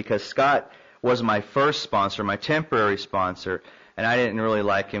funny because Scott was my first sponsor, my temporary sponsor, and I didn't really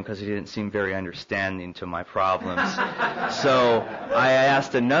like him because he didn't seem very understanding to my problems. So I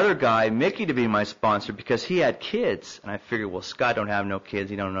asked another guy, Mickey, to be my sponsor because he had kids, and I figured, well, Scott don't have no kids,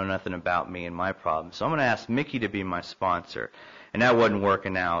 he don't know nothing about me and my problems, so I'm going to ask Mickey to be my sponsor. And that wasn't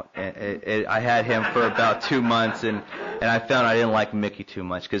working out. I had him for about 2 months, and I found I didn't like Mickey too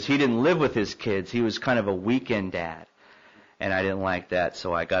much because he didn't live with his kids. He was kind of a weekend dad. And I didn't like that,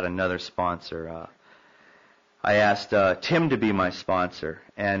 so I got another sponsor. I asked Tim to be my sponsor,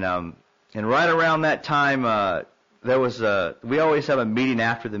 and right around that time, there was we always have a meeting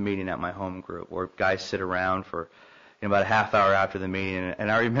after the meeting at my home group where guys sit around for about a half hour after the meeting,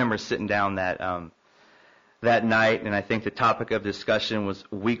 and I remember sitting down that night, and I think the topic of discussion was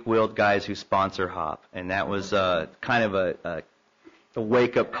weak-willed guys who sponsor hop, and that was kind of a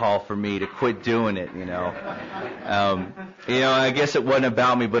wake-up call for me to quit doing it, I guess it wasn't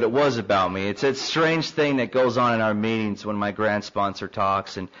about me, but it was about me. It's a strange thing that goes on in our meetings when my grand sponsor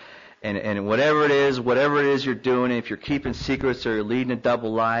talks, and whatever it is you're doing, if you're keeping secrets or you're leading a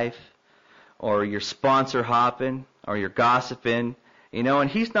double life, or you're sponsor hopping, or you're gossiping, and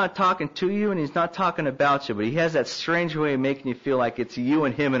he's not talking to you and he's not talking about you, but he has that strange way of making you feel like it's you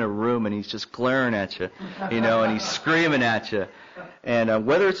and him in a room and he's just glaring at you, and he's screaming at you. And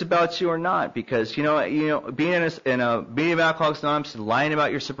whether it's about you or not, because being in a meeting of Alcoholics Anonymous and lying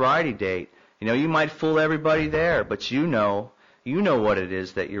about your sobriety date, you might fool everybody there, but you know what it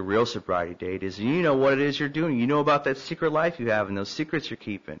is that your real sobriety date is, and you know what it is you're doing. You know about that secret life you have and those secrets you're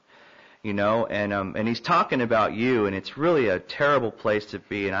keeping, and he's talking about you, and it's really a terrible place to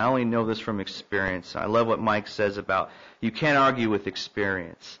be. And I only know this from experience. I love what Mike says about you can't argue with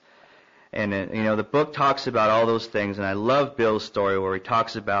experience. And, the book talks about all those things, and I love Bill's story where he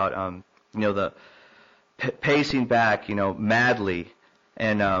talks about, the pacing back, madly,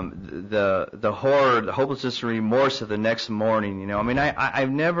 and the horror, the hopelessness and remorse of the next morning,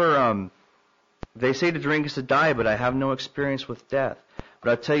 I've never, they say to drink is to die, but I have no experience with death.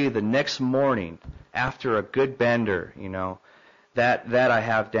 But I'll tell you, the next morning, after a good bender, that I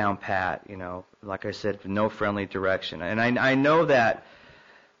have down pat, like I said, no friendly direction. And I know that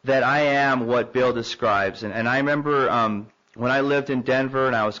I am what Bill describes. And I remember when I lived in Denver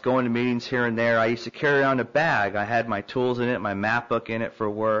and I was going to meetings here and there, I used to carry around a bag. I had my tools in it, my map book in it for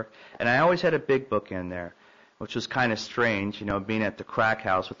work, and I always had a big book in there, which was kind of strange, being at the crack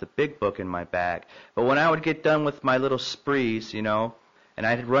house with a big book in my bag. But when I would get done with my little sprees, and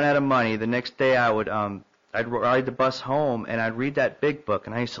I'd run out of money, the next day I'd ride the bus home, and I'd read that big book,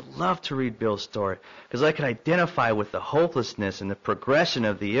 and I used to love to read Bill's story, because I could identify with the hopelessness and the progression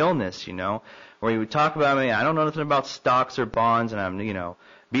of the illness, where he would talk about me, I don't know nothing about stocks or bonds, and I'm,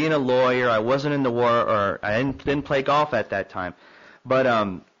 being a lawyer, I wasn't in the war, or I didn't play golf at that time, but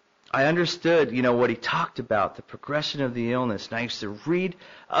I understood, what he talked about, the progression of the illness, and I used to read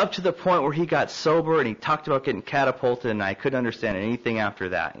up to the point where he got sober, and he talked about getting catapulted, and I couldn't understand anything after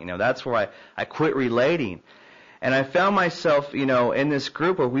that. That's where I quit relating. And I found myself, in this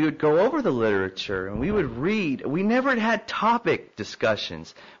group where we would go over the literature and we would read. We never had topic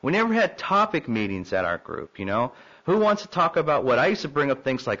discussions. We never had topic meetings at our group, Who wants to talk about what? I used to bring up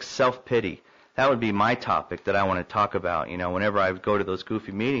things like self-pity. That would be my topic that I want to talk about, whenever I would go to those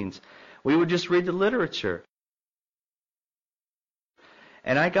goofy meetings. We would just read the literature.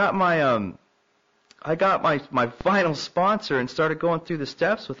 And I got my final sponsor and started going through the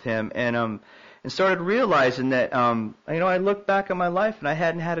steps with him, and started realizing that, I looked back at my life and I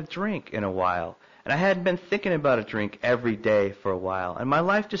hadn't had a drink in a while. And I hadn't been thinking about a drink every day for a while. And my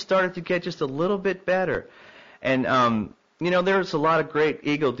life just started to get just a little bit better. And, there was a lot of great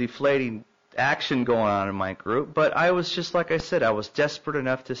ego-deflating action going on in my group. But I was just, like I said, I was desperate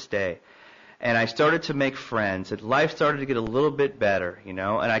enough to stay. And I started to make friends. And life started to get a little bit better, And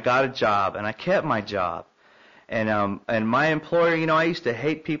I got a job. And I kept my job. And my employer, I used to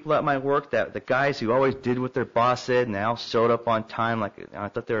hate people at my work, the guys who always did what their boss said and they all showed up on time. I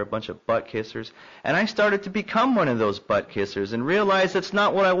thought they were a bunch of butt kissers. And I started to become one of those butt kissers and realized that's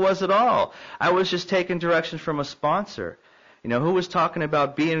not what I was at all. I was just taking directions from a sponsor. Who was talking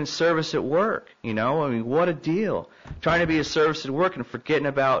about being in service at work? What a deal. Trying to be a service at work and forgetting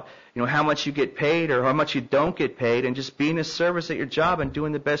about, how much you get paid or how much you don't get paid, and just being a service at your job and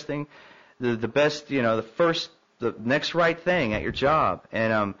doing the best thing, the next right thing at your job.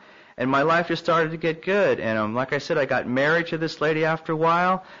 And my life just started to get good. And like I said, I got married to this lady after a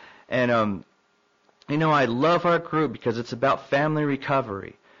while. And I love our group because it's about family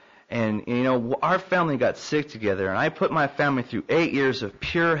recovery. And our family got sick together, and I put my family through 8 years of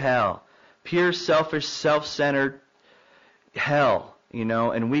pure hell, pure selfish, self-centered hell.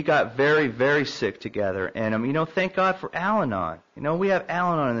 And we got very, very sick together. And, thank God for Al-Anon. We have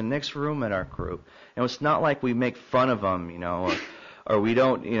Al-Anon in the next room at our group. And it's not like we make fun of them, or we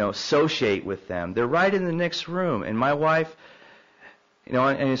don't, associate with them. They're right in the next room. And my wife,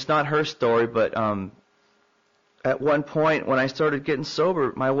 and it's not her story, but at one point when I started getting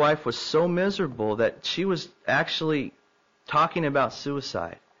sober, my wife was so miserable that she was actually talking about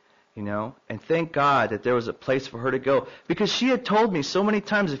suicide. And thank God that there was a place for her to go, because she had told me so many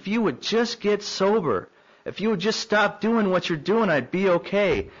times, if you would just get sober, if you would just stop doing what you're doing, I'd be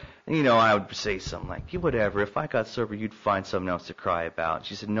okay. And, I would say something like, whatever, if I got sober, you'd find something else to cry about.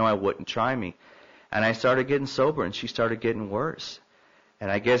 She said, no, I wouldn't. Try me. And I started getting sober, and she started getting worse. And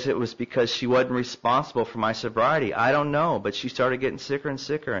I guess it was because she wasn't responsible for my sobriety. I don't know, but she started getting sicker and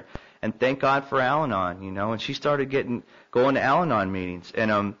sicker. And thank God for Al-Anon, and she started going to Al-Anon meetings.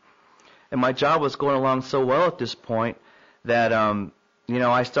 And my job was going along so well at this point that,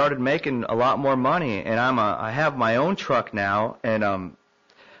 I started making a lot more money. And I have my own truck now. And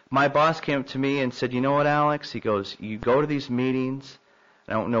my boss came up to me and said, you know what, Alex? He goes, you go to these meetings.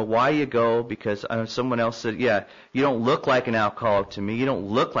 I don't know why you go, because someone else said, yeah, you don't look like an alcoholic to me. You don't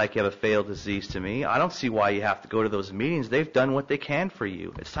look like you have a failed disease to me. I don't see why you have to go to those meetings. They've done what they can for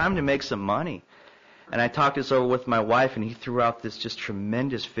you. It's time to make some money. And I talked this over with my wife, and he threw out this just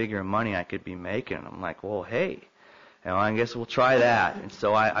tremendous figure of money I could be making. And I'm like, well, hey, I guess we'll try that. And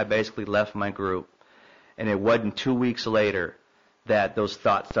so I basically left my group. And it wasn't 2 weeks later that those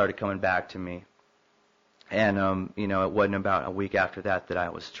thoughts started coming back to me. And, it wasn't about a week after that I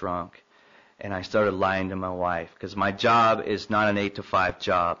was drunk. And I started lying to my wife, because my job is not an 8-to-5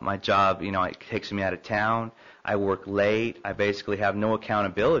 job. My job, it takes me out of town. I work late. I basically have no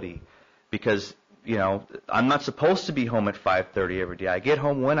accountability because, I'm not supposed to be home at 5:30 every day. I get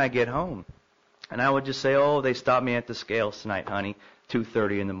home when I get home. And I would just say, oh, they stopped me at the scales tonight, honey,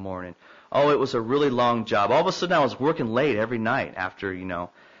 2:30 in the morning. Oh, it was a really long job. All of a sudden I was working late every night after,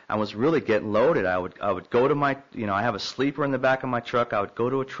 I was really getting loaded. I would go to my, I have a sleeper in the back of my truck. I would go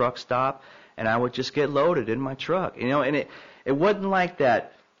to a truck stop, and I would just get loaded in my truck. And it wasn't like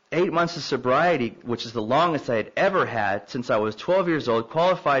that 8 months of sobriety, which is the longest I had ever had since I was 12 years old,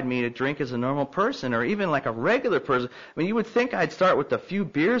 qualified me to drink as a normal person, or even like a regular person. I mean, you would think I'd start with a few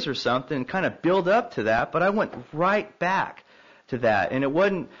beers or something and kind of build up to that, but I went right back to that. And it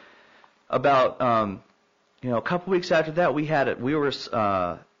wasn't about, a couple weeks after that, we had a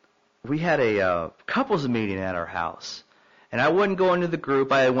couples meeting at our house. And I wouldn't go into the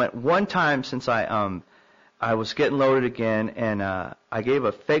group. I went one time since I was getting loaded again, and I gave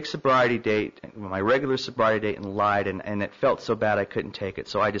a fake sobriety date, my regular sobriety date, and lied, and it felt so bad I couldn't take it,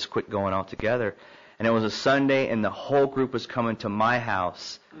 so I just quit going altogether. And it was a Sunday, and the whole group was coming to my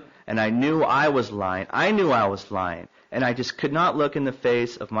house, and I knew I was lying. And I just could not look in the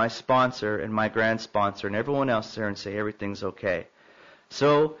face of my sponsor and my grand sponsor and everyone else there and say everything's okay.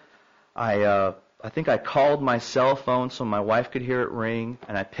 So I I think I called my cell phone so my wife could hear it ring,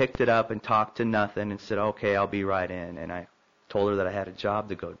 and I picked it up and talked to nothing and said, okay, I'll be right in. And I told her that I had a job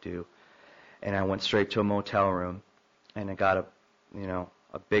to go do. And I went straight to a motel room, and I got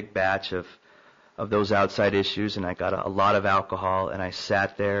a big batch of those outside issues, and I got a lot of alcohol, and I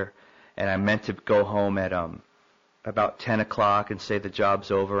sat there, and I meant to go home at about 10 o'clock and say the job's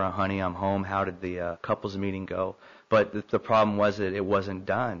over, honey, I'm home. How did the couples meeting go? But the problem was that it wasn't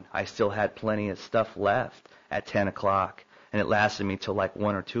done. I still had plenty of stuff left at 10 o'clock, and it lasted me till like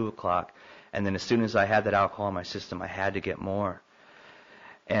 1 or 2 o'clock. And then as soon as I had that alcohol in my system, I had to get more.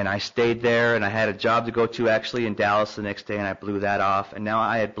 And I stayed there, and I had a job to go to actually in Dallas the next day, and I blew that off. And now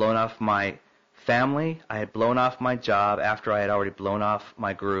I had blown off my family. I had blown off my job after I had already blown off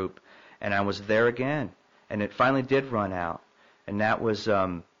my group, and I was there again. And it finally did run out. And that was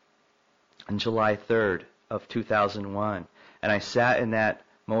on July 3rd of 2001. And I sat in that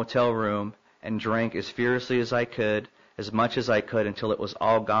motel room and drank as furiously as I could, as much as I could, until it was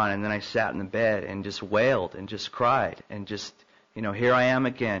all gone. And then I sat in the bed and just wailed and just cried and just, here I am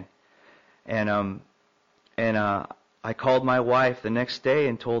again. And I called my wife the next day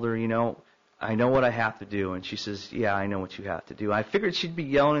and told her, I know what I have to do. And she says, yeah, I know what you have to do. I figured she'd be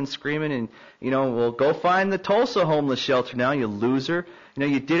yelling and screaming and, well, go find the Tulsa homeless shelter now, you loser.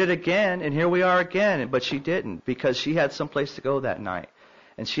 You did it again, and here we are again. But she didn't, because she had someplace to go that night.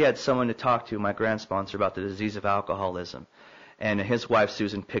 And she had someone to talk to, my grant sponsor, about the disease of alcoholism. And his wife,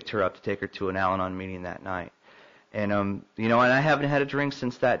 Susan, picked her up to take her to an Al-Anon meeting that night. And, and I haven't had a drink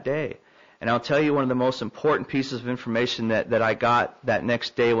since that day. And I'll tell you one of the most important pieces of information that I got that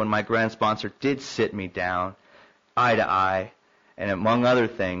next day when my grant sponsor did sit me down, eye to eye, and among other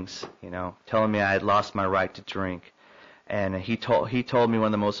things, telling me I had lost my right to drink. And he told me one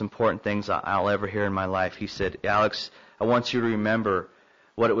of the most important things I'll ever hear in my life. He said, Alex, I want you to remember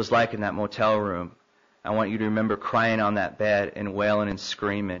what it was like in that motel room. I want you to remember crying on that bed and wailing and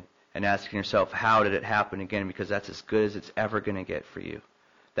screaming and asking yourself, how did it happen again? Because that's as good as it's ever going to get for you.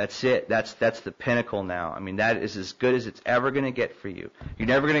 That's it. That's the pinnacle now. I mean, that is as good as it's ever going to get for you. You're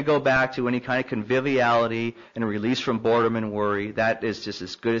never going to go back to any kind of conviviality and release from boredom and worry. That is just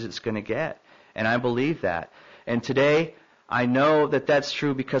as good as it's going to get. And I believe that. And today, I know that that's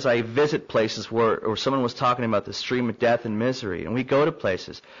true because I visit places where someone was talking about the stream of death and misery. And we go to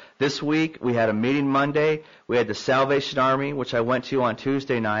places. This week, we had a meeting Monday. We had the Salvation Army, which I went to on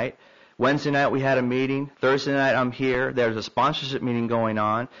Tuesday night. Wednesday night we had a meeting. Thursday night I'm here. There's a sponsorship meeting going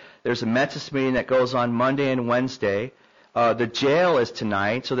on. There's a Metis meeting that goes on Monday and Wednesday. The jail is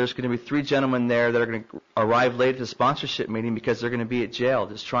tonight, so there's going to be 3 gentlemen there that are going to arrive late at the sponsorship meeting because they're going to be at jail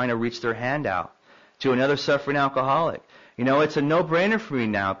just trying to reach their hand out to another suffering alcoholic. It's a no-brainer for me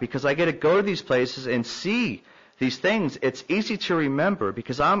now because I get to go to these places and see these things. It's easy to remember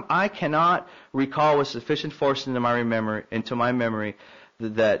because I cannot recall with sufficient force into my memory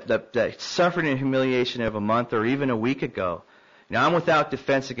that suffering and humiliation of a month or even a week ago. I'm without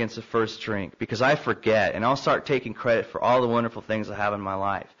defense against the first drink because I forget, and I'll start taking credit for all the wonderful things I have in my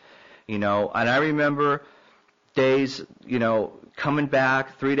life. And I remember days, coming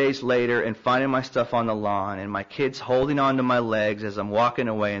back 3 days later and finding my stuff on the lawn and my kids holding onto my legs as I'm walking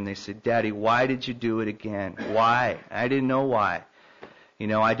away, and they said, Daddy, why did you do it again? Why? I didn't know why.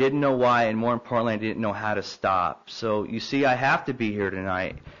 I didn't know why, and more importantly, I didn't know how to stop. So, you see, I have to be here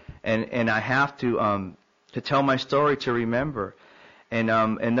tonight, and I have to tell my story to remember.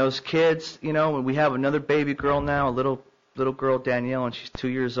 And those kids, we have another baby girl now, a little girl, Danielle, and she's 2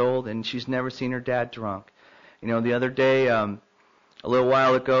 years old, and she's never seen her dad drunk. The other day, a little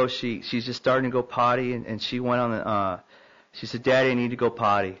while ago, she's just starting to go potty, and she went on she said, Daddy, I need to go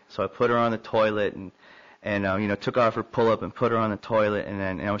potty. So I put her on the toilet and took off her pull-up and put her on the toilet,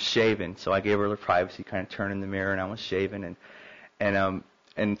 and I was shaving, so I gave her a little privacy, kind of turned in the mirror, and I was shaving,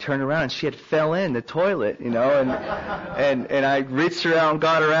 and turned around, and she had fell in the toilet, and I reached her out and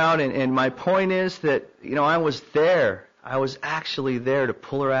got her out, and my point is that, I was there. I was actually there to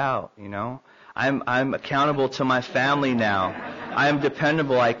pull her out, I'm accountable to my family now. I am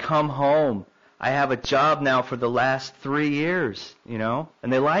dependable. I come home. I have a job now for the last 3 years,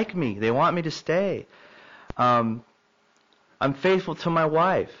 and they like me. They want me to stay. I'm faithful to my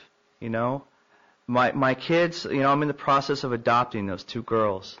wife, My kids, I'm in the process of adopting those 2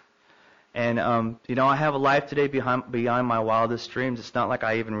 girls. And, I have a life today beyond my wildest dreams. It's not like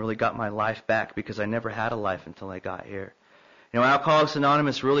I even really got my life back because I never had a life until I got here. Alcoholics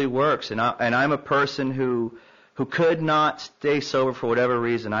Anonymous really works, and I'm a person who could not stay sober for whatever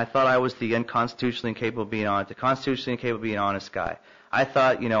reason. I thought I was the unconstitutionally incapable of being honest, the constitutionally incapable of being honest guy. I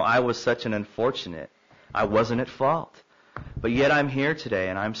thought, I was such an unfortunate. I wasn't at fault. But yet I'm here today,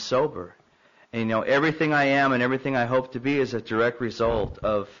 and I'm sober. And, everything I am and everything I hope to be is a direct result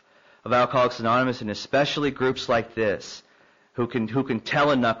of Alcoholics Anonymous, and especially groups like this, who can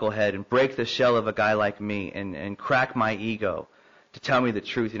tell a knucklehead and break the shell of a guy like me and crack my ego to tell me the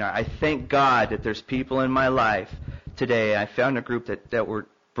truth. I thank God that there's people in my life today. I found a group that were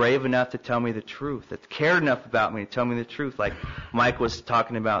brave enough to tell me the truth, that cared enough about me to tell me the truth, like Mike was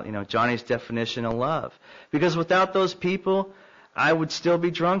talking about, Johnny's definition of love. Because without those people, I would still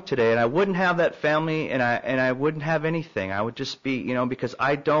be drunk today, and I wouldn't have that family, and I wouldn't have anything. I would just be, because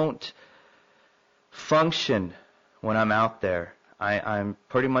I don't function when I'm out there. I'm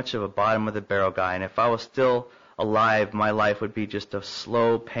pretty much of a bottom of the barrel guy, and if I was still alive, my life would be just a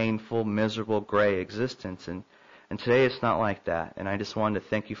slow, painful, miserable, gray existence. And today it's not like that, and I just wanted to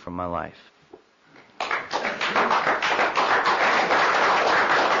thank you for my life.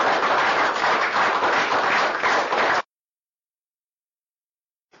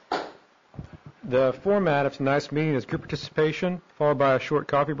 The format of tonight's meeting is group participation, followed by a short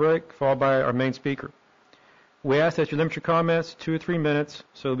coffee break, followed by our main speaker. We ask that you limit your comments to 2 or 3 minutes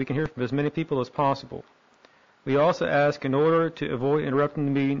so we can hear from as many people as possible. We also ask, in order to avoid interrupting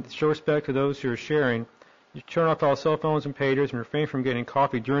the meeting, to show respect to those who are sharing, you turn off all cell phones and pagers and refrain from getting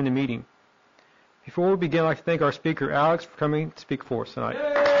coffee during the meeting. Before we begin, I'd like to thank our speaker, Alex, for coming to speak for us tonight.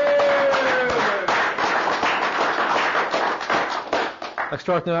 Let's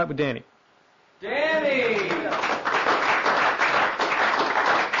start tonight with Danny.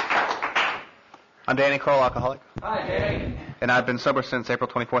 I'm Danny Kroll, alcoholic. Hi, Danny. And I've been sober since April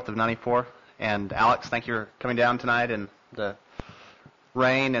 24th of 94. And Alex, thank you for coming down tonight in the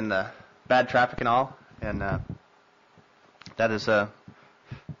rain and the bad traffic and all. And that is a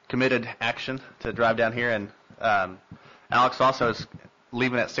committed action to drive down here. And Alex also is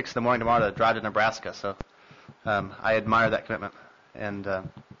leaving at 6 in the morning tomorrow to drive to Nebraska. So I admire that commitment. And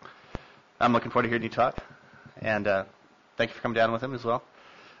I'm looking forward to hearing you talk. And thank you for coming down with him as well.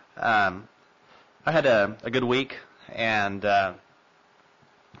 I had a good week, and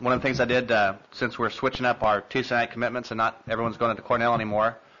one of the things I did, since we're switching up our Tuesday night commitments and not everyone's going to Cornell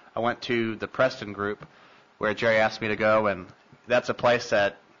anymore, I went to the Preston group where Jerry asked me to go, and that's a place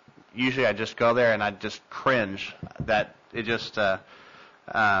that usually I just go there and I just cringe. That it just the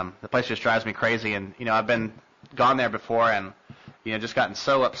place just drives me crazy, and I've been gone there before, and just gotten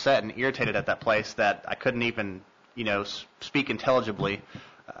so upset and irritated at that place that I couldn't even speak intelligibly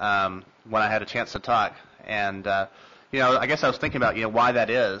when I had a chance to talk. And I guess I was thinking about why that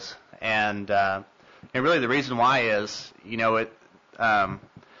is, and really the reason why is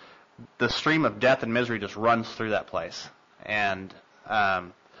the stream of death and misery just runs through that place, and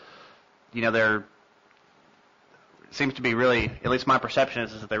there seems to be really, at least my perception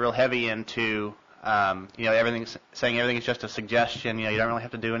is that they're real heavy into everything's saying everything is just a suggestion. You don't really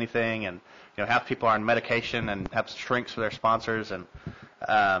have to do anything, and half people are on medication and have shrinks for their sponsors, and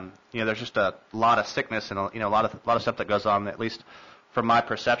there's just a lot of sickness and a lot of stuff that goes on, at least from my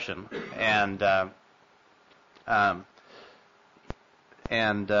perception, and I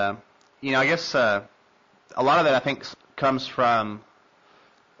guess a lot of that I think comes from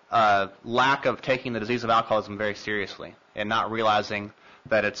lack of taking the disease of alcoholism very seriously and not realizing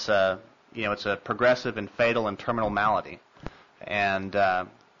that it's it's a progressive and fatal and terminal malady, and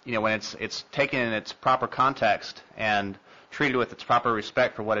when it's taken in its proper context and treated with its proper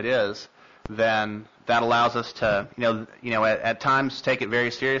respect for what it is, then that allows us to at times take it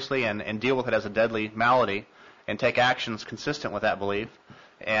very seriously and deal with it as a deadly malady and take actions consistent with that belief.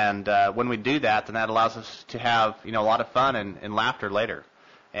 And when we do that, then that allows us to have a lot of fun and laughter later.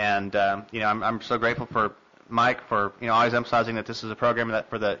 And I'm so grateful for Mike for always emphasizing that this is a program that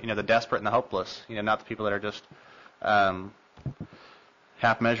for the the desperate and the hopeless, not the people that are just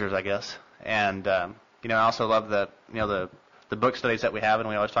half measures, I guess. And I also love the the book studies that we have, and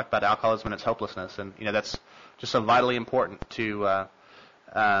we always talk about alcoholism and its hopelessness, and that's just so vitally important to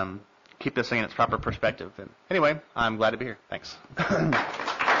keep this thing in its proper perspective. And anyway, I'm glad to be here. Thanks.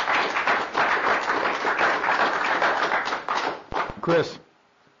 Chris.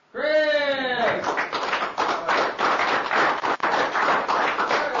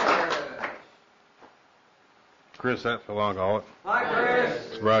 Chris Hatfield, alcoholic. Hi,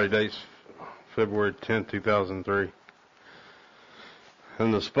 Chris. Sobriety dates February 10, 2003.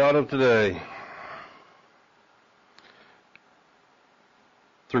 And the spot of today.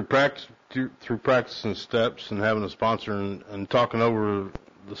 Through practicing steps and having a sponsor and talking over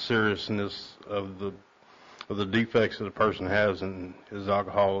the seriousness of the defects that a person has in his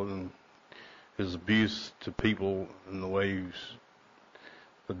alcohol and his abuse to people and the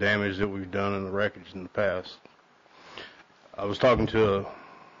damage that we've done and the wreckage in the past. I was talking to a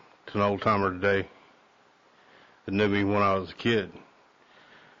to an old timer today that knew me when I was a kid.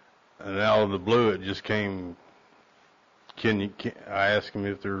 And out of the blue, it just came. I asked him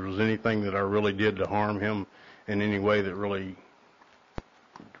if there was anything that I really did to harm him in any way that really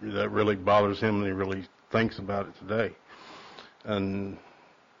bothers him, and he really thinks about it today. And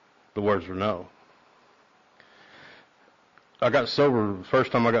the words were no. I got sober. The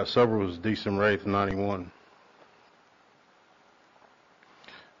first time I got sober was December 8th, 91.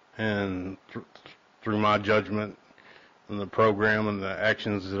 And through my judgment and the program and the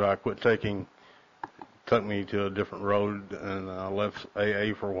actions that I quit taking, took me to a different road, and I left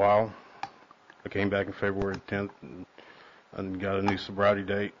AA for a while. I came back in February 10th and got a new sobriety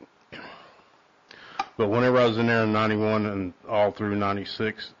date. But whenever I was in there in 91 and all through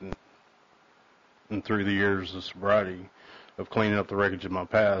 96 and through the years of sobriety, of cleaning up the wreckage of my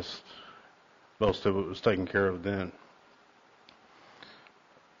past, most of it was taken care of then.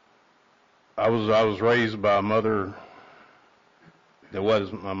 I was raised by a mother that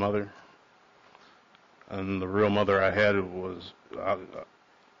wasn't my mother, and the real mother I had was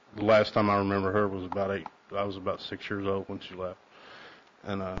the last time I remember her was I was about 6 years old when she left,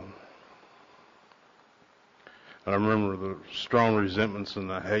 and I remember the strong resentments and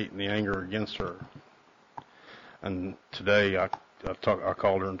the hate and the anger against her. And today I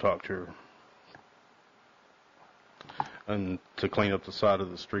called her and talked to her, and to clean up the side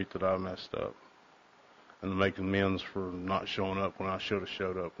of the street that I messed up, and to make amends for not showing up when I should have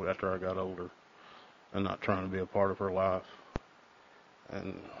showed up after I got older, and not trying to be a part of her life.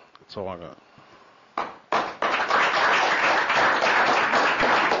 And that's all I got.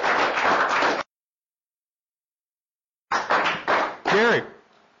 Jerry.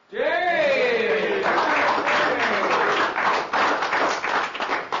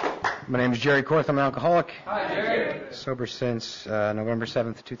 My name is Jerry Korth. I'm an alcoholic. Hi, Jerry. Sober since November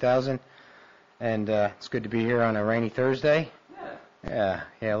 7th, 2000. And it's good to be here on a rainy Thursday. Yeah,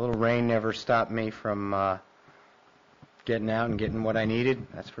 a little rain never stopped me from getting out and getting what I needed,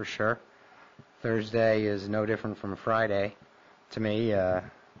 that's for sure. Thursday is no different from Friday. To me,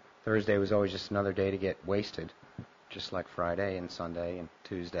 Thursday was always just another day to get wasted, just like Friday and Sunday and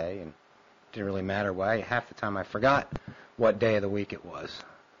Tuesday. And it didn't really matter why. Half the time I forgot what day of the week it was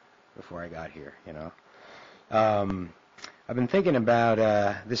before I got here, you know. I've been thinking about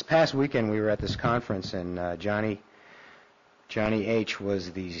this past weekend we were at this conference, and Johnny H. was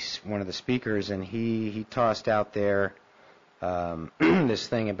one of the speakers, and he tossed out there this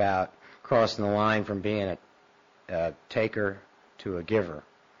thing about crossing the line from being a taker to a giver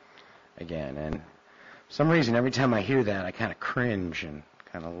again. And for some reason, every time I hear that, I kind of cringe and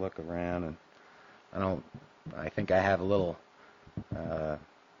kind of look around, and I think I have a little...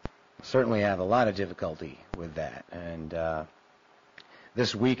 certainly have a lot of difficulty with that, and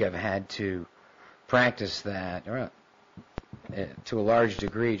this week I've had to practice that to a large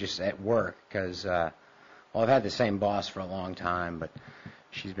degree just at work, because I've had the same boss for a long time, but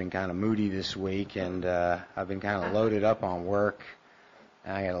she's been kind of moody this week, and I've been kind of loaded up on work,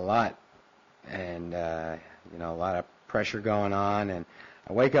 and I got a lot of pressure going on, and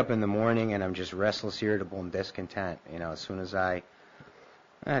I wake up in the morning and I'm just restless, irritable, and discontent. As soon as it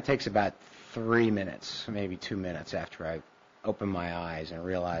takes about 3 minutes, maybe 2 minutes after I open my eyes and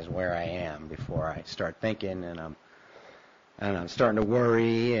realize where I am before I start thinking, and I'm starting to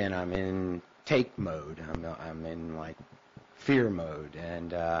worry, and I'm in take mode. I'm in like fear mode,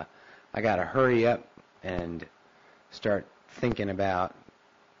 and I got to hurry up and start thinking about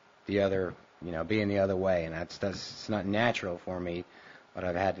the other, being the other way, and it's not natural for me, but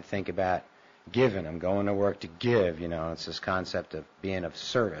I've had to think about giving. I'm going to work to give, it's this concept of being of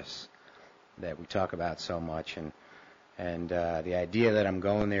service that we talk about so much, and the idea that I'm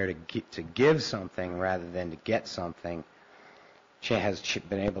going there to give something rather than to get something has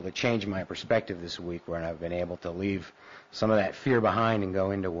been able to change my perspective this week, where I've been able to leave some of that fear behind and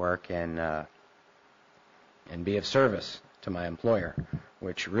go into work and be of service to my employer,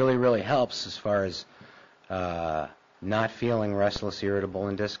 which really, really helps as far as not feeling restless, irritable,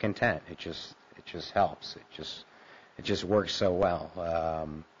 and discontent. It just helps. It just works so well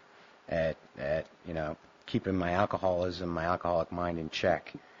at keeping my alcoholism, my alcoholic mind in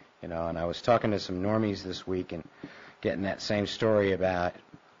check. And I was talking to some normies this week and getting that same story about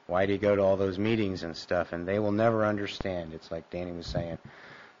why do you go to all those meetings and stuff, and they will never understand. It's like Danny was saying,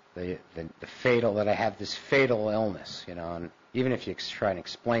 the fatal, that I have this fatal illness, and even if you try and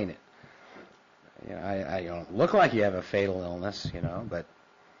explain it, I don't look like you have a fatal illness, but,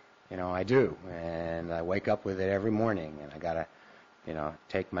 I do, and I wake up with it every morning, and I gotta,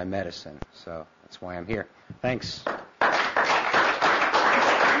 take my medicine, so that's why I'm here. Thanks.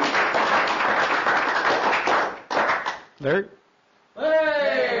 Larry?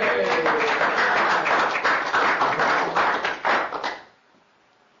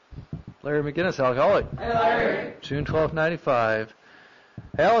 Larry McGinnis, alcoholic. Hey, Larry. June 12th, 95.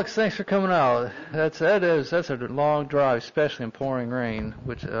 Alex, thanks for coming out. That's a long drive, especially in pouring rain,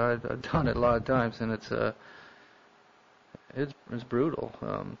 which I've done it a lot of times, and it's brutal.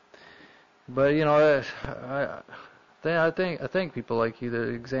 But you know, I think people like you, the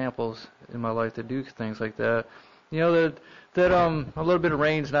examples in my life that do things like that. You know that a little bit of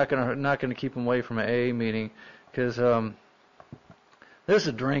rain's not gonna keep them away from an AA meeting, because this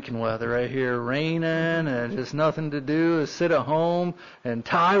is drinking weather right here, raining, and just nothing to do is sit at home and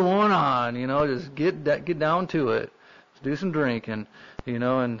tie one on, you know, just get down to it. Just do some drinking, you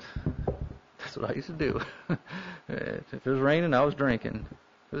know, and that's what I used to do. If it was raining, I was drinking.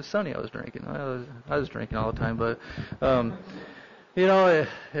 If it was sunny, I was drinking. I was drinking all the time, but you know,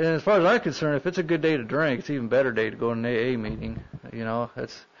 and as far as I'm concerned, if it's a good day to drink, it's an even better day to go to an AA meeting. You know,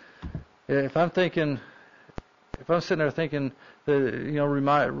 if I'm sitting there thinking that, you know,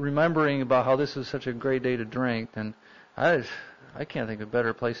 remembering about how this is such a great day to drink, then I can't think of a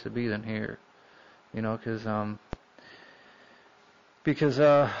better place to be than here. You know, because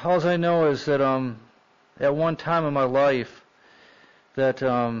all I know is that at one time in my life that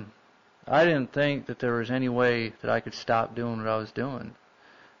I didn't think that there was any way that I could stop doing what I was doing.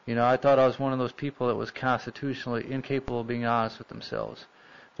 You know, I thought I was one of those people that was constitutionally incapable of being honest with themselves.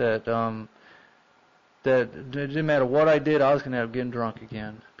 That it didn't matter what I did, I was going to end up getting drunk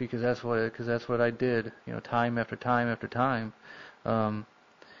again, because that's what I did. You know, time after time after time.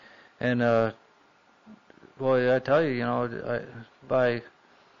 Boy, I tell you, you know, by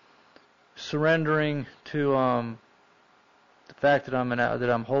surrendering to the fact that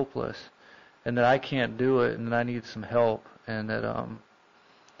I'm hopeless, and that I can't do it, and that I need some help, and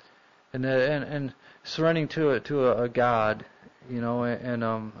surrendering to a God, you know, and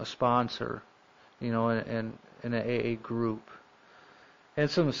a sponsor, you know, and an AA group, and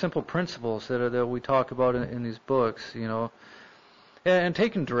some simple principles that we talk about in these books, you know, and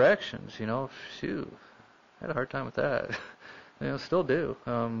taking directions, you know. Shoot, I had a hard time with that, you know, still do,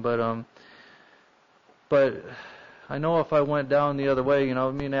 but I know if I went down the other way, you know,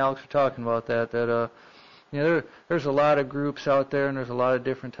 me and Alex were talking about that you know, there's a lot of groups out there, and there's a lot of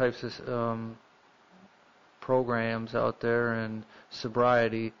different types of programs out there, and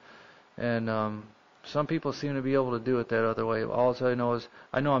sobriety, and some people seem to be able to do it that other way. All I know is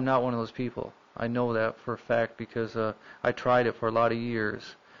I know I'm not one of those people. I know that for a fact, because I tried it for a lot of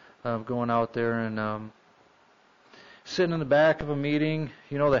years, going out there and sitting in the back of a meeting,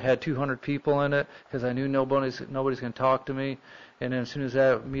 you know, that had 200 people in it, because I knew nobody's going to talk to me. And then as soon as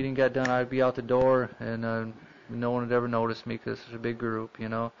that meeting got done, I'd be out the door, and no one would ever notice me, because it's a big group, you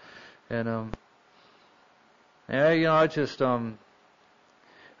know. And yeah, you know, I just I'm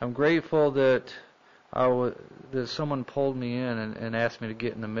grateful that that someone pulled me in and asked me to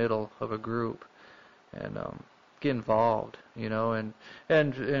get in the middle of a group and get involved, you know, and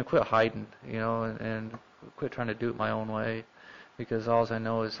quit hiding, you know, and quit trying to do it my own way, because all I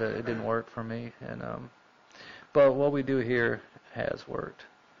know is that it didn't work for me. And but what we do here has worked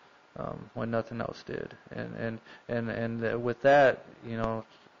when nothing else did. And with that, you know,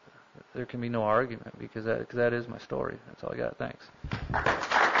 there can be no argument, because that is my story. That's all I got. Thanks.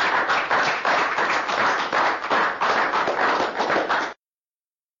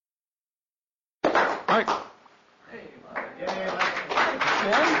 All right.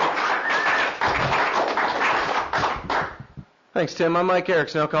 Thanks, Tim. I'm Mike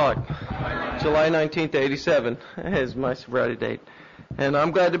Erickson, alcoholic. July 19th, 87 is my sobriety date. And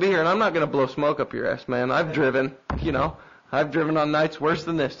I'm glad to be here, and I'm not going to blow smoke up your ass, man. I've driven, you know. I've driven on nights worse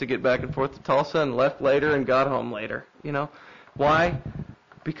than this to get back and forth to Tulsa, and left later and got home later, you know. Why?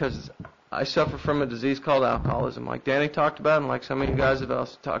 Because I suffer from a disease called alcoholism, like Danny talked about and like some of you guys have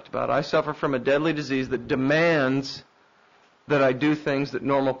also talked about. I suffer from a deadly disease that demands that I do things that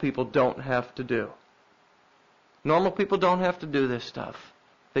normal people don't have to do. Normal people don't have to do this stuff.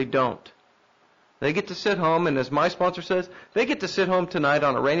 They don't. They get to sit home, and as my sponsor says, they get to sit home tonight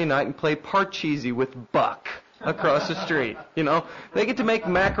on a rainy night and play Parcheesi with Buck across the street. You know, they get to make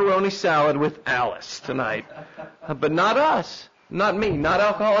macaroni salad with Alice tonight. But not us. Not me. Not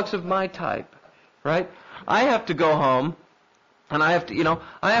alcoholics of my type. Right? I have to go home, and I have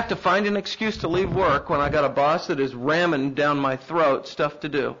to find an excuse to leave work when I got a boss that is ramming down my throat stuff to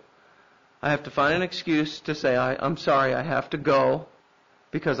do. I have to find an excuse to say, I'm sorry, I have to go,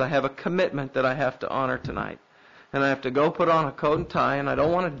 because I have a commitment that I have to honor tonight. And I have to go put on a coat and tie, and I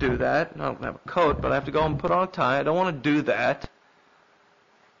don't want to do that. I don't have a coat, but I have to go and put on a tie. I don't want to do that.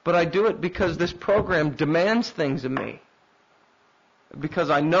 But I do it because this program demands things of me. because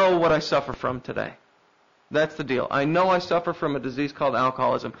I know what I suffer from today. That's the deal. I know I suffer from a disease called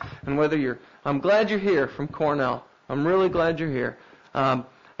alcoholism. And I'm glad you're here from Cornell. I'm really glad you're here.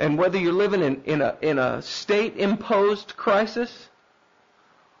 And whether you're living in a state-imposed crisis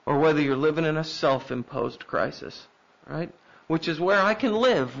or whether you're living in a self-imposed crisis, right? Which is where I can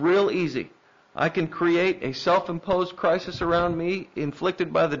live real easy. I can create a self-imposed crisis around me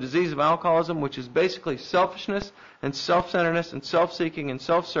inflicted by the disease of alcoholism, which is basically selfishness and self-centeredness and self-seeking and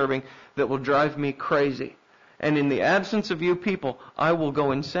self-serving that will drive me crazy. And in the absence of you people, I will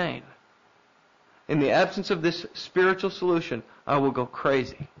go insane. In the absence of this spiritual solution, I will go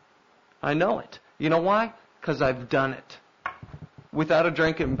crazy. I know it. You know why? Because I've done it. Without a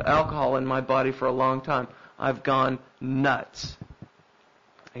drink of alcohol in my body for a long time, I've gone nuts.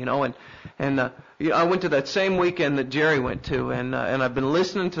 You know, I went to that same weekend that Jerry went to, and I've been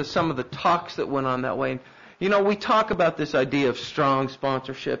listening to some of the talks that went on that way. And, you know, we talk about this idea of strong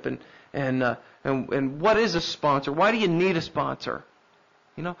sponsorship and what is a sponsor? Why do you need a sponsor?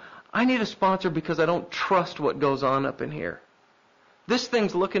 You know, I need a sponsor because I don't trust what goes on up in here. This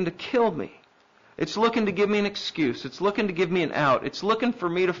thing's looking to kill me. It's looking to give me an excuse. It's looking to give me an out. It's looking for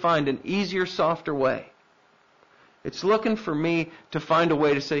me to find an easier, softer way. It's looking for me to find a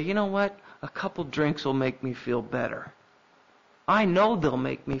way to say, you know what? A couple drinks will make me feel better. I know they'll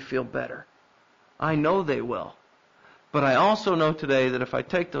make me feel better. I know they will. But I also know today that if I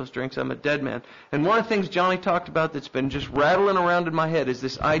take those drinks, I'm a dead man. And one of the things Johnny talked about that's been just rattling around in my head is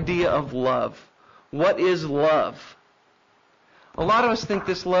this idea of love. What is love? A lot of us think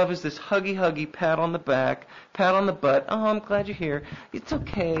this love is this huggy, pat on the back, pat on the butt. Oh, I'm glad you're here. It's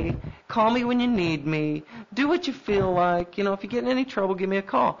okay. Call me when you need me. Do what you feel like. You know, if you get in any trouble, give me a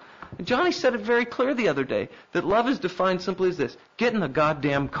call. And Johnny said it very clear the other day, that love is defined simply as this. Get in the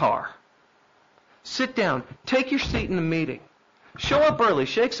goddamn car. Sit down. Take your seat in the meeting. Show up early.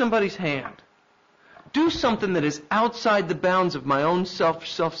 Shake somebody's hand. Do something that is outside the bounds of my own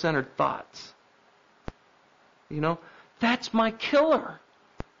self-centered thoughts. You know? That's my killer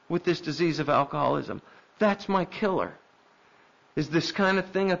with this disease of alcoholism. That's my killer. Is this kind of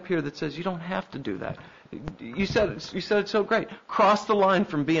thing up here that says you don't have to do that. You said it so great. Cross the line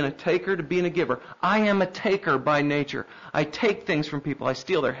from being a taker to being a giver. I am a taker by nature. I take things from people. I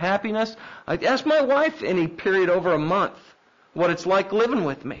steal their happiness. I ask my wife any period over a month what it's like living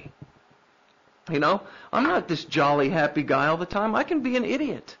with me. You know, I'm not this jolly, happy guy all the time. I can be an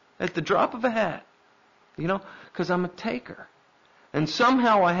idiot at the drop of a hat. You know, because I'm a taker. And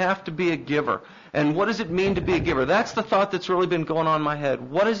somehow I have to be a giver. And what does it mean to be a giver? That's the thought that's really been going on in my head.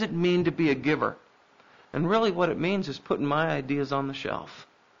 What does it mean to be a giver? And really what it means is putting my ideas on the shelf.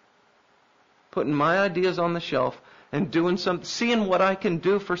 Putting my ideas on the shelf and doing seeing what I can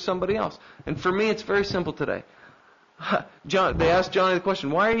do for somebody else. And for me, it's very simple today. They asked Johnny the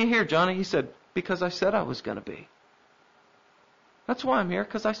question, why are you here, Johnny? He said, because I said I was going to be. That's why I'm here,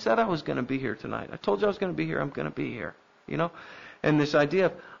 because I said I was going to be here tonight. I told you I was going to be here. I'm going to be here. You know? And this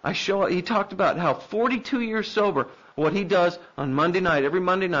idea of, he talked about how 42 years sober, what he does on Monday night, every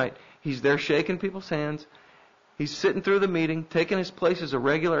Monday night, he's there shaking people's hands. He's sitting through the meeting, taking his place as a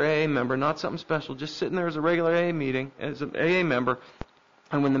regular AA member, not something special, just sitting there as a regular AA meeting, as an AA member.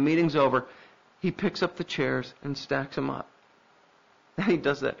 And when the meeting's over, he picks up the chairs and stacks them up. And he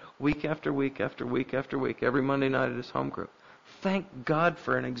does that week after week after week after week, every Monday night at his home group. Thank God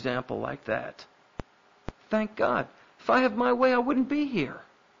for an example like that. Thank God. If I had my way, I wouldn't be here.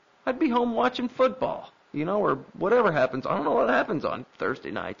 I'd be home watching football, you know, or whatever happens. I don't know what happens on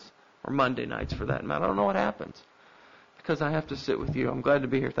Thursday nights or Monday nights for that matter. I don't know what happens because I have to sit with you. I'm glad to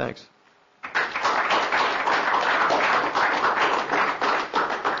be here. Thanks.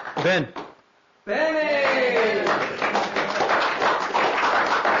 Ben. Benny!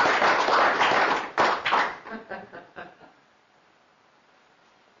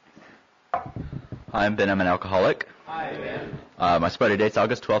 I'm Ben. I'm an alcoholic. Hi, Ben. My sobriety date's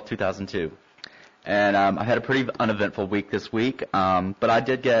August 12th, 2002. And I had a pretty uneventful week this week, but I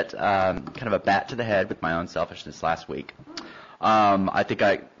did get kind of a bat to the head with my own selfishness last week. I think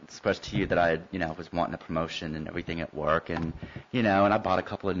I expressed to you that I was wanting a promotion and everything at work, and and I bought a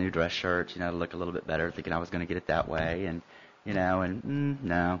couple of new dress shirts, to look a little bit better, thinking I was going to get it that way, and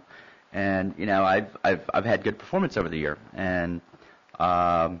no, and I've had good performance over the year, and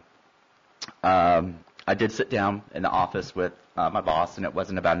I did sit down in the office with my boss, and it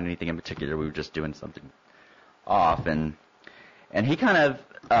wasn't about anything in particular. We were just doing something off, and he kind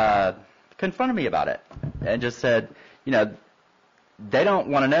of confronted me about it and just said, they don't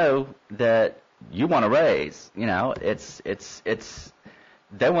want to know that you want to raise. They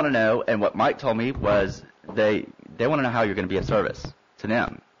want to know, and what Mike told me was they want to know how you're going to be of service. to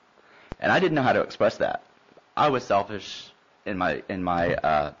them. And I didn't know how to express that. I was selfish in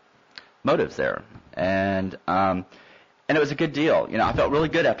my motives there, and it was a good deal. You know, I felt really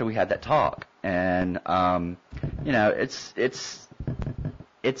good after we had that talk, and you know,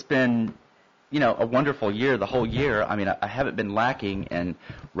 it's been, you know, a wonderful year. The whole year. I mean, I haven't been lacking in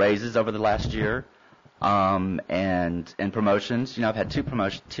raises over the last year, and promotions. You know, I've had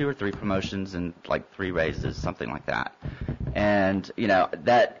two or three promotions and like 3 raises, something like that. And you know,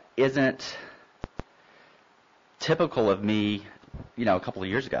 that isn't typical of me, you know, a couple of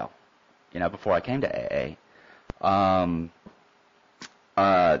years ago, you know, before I came to AA.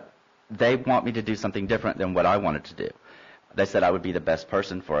 They want me to do something different than what I wanted to do. They said I would be the best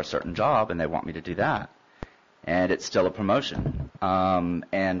person for a certain job, and they want me to do that. And it's still a promotion.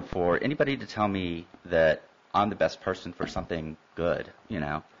 And for anybody to tell me that I'm the best person for something good, you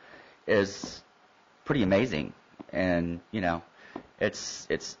know, is pretty amazing. And, you know, it's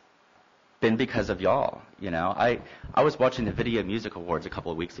been because of y'all, you know. I was watching the Video Music Awards a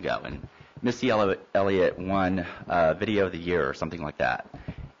couple of weeks ago, and Missy Elliott won Video of the Year or something like that.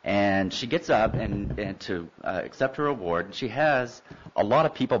 And she gets up and to accept her award, and she has a lot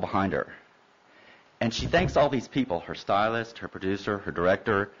of people behind her. And she thanks all these people, her stylist, her producer, her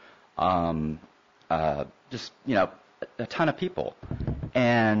director, just, you know, a ton of people.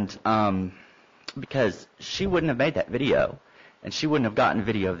 And because she wouldn't have made that video, and she wouldn't have gotten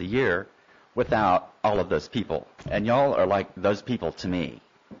Video of the Year without all of those people. And y'all are like those people to me.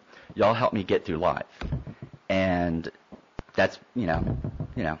 Y'all help me get through life. And that's, you know,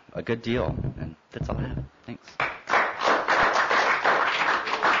 a good deal. And that's all I have. Thanks.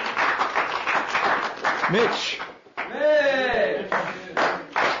 Mitch.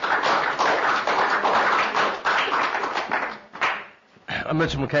 I'm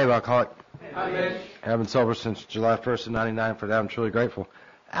Mitch McCabe, alcoholic. Hi, Mitch. I've been sober since July 1st of '99. For that, I'm truly grateful.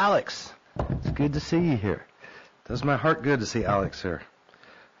 Alex, it's good to see you here. Does my heart good to see Alex here.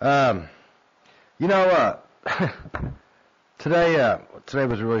 You know, today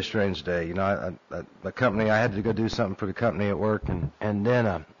was a really strange day. You know, the company, I had to go do something for the company at work, and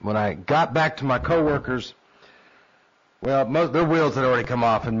then when I got back to my coworkers, well, their wheels had already come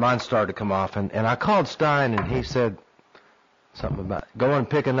off, and mine started to come off, and I called Stein, and he said something about going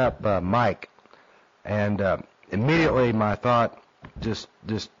picking up Mike, and immediately my thought just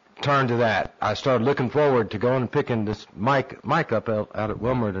turned to that. I started looking forward to going and picking this Mike up out at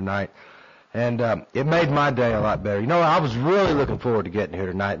Wilmer tonight, and it made my day a lot better. You know, I was really looking forward to getting here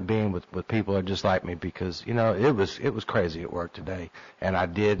tonight and being with people that are just like me, because, you know, it was crazy at work today, and I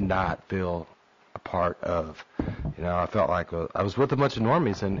did not feel a part of, you know, I felt like I was with a bunch of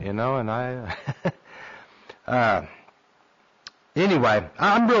normies, and, you know, and I anyway,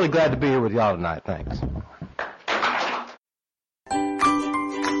 I'm really glad to be here with y'all tonight. Thanks.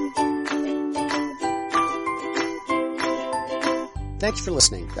 Thanks for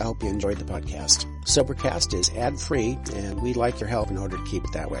listening. I hope you enjoyed the podcast. Sobercast is ad-free, and we'd like your help in order to keep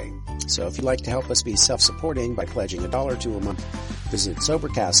it that way. So if you'd like to help us be self-supporting by pledging $1 or $2 a month, visit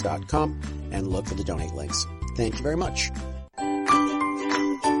Sobercast.com and look for the donate links. Thank you very much.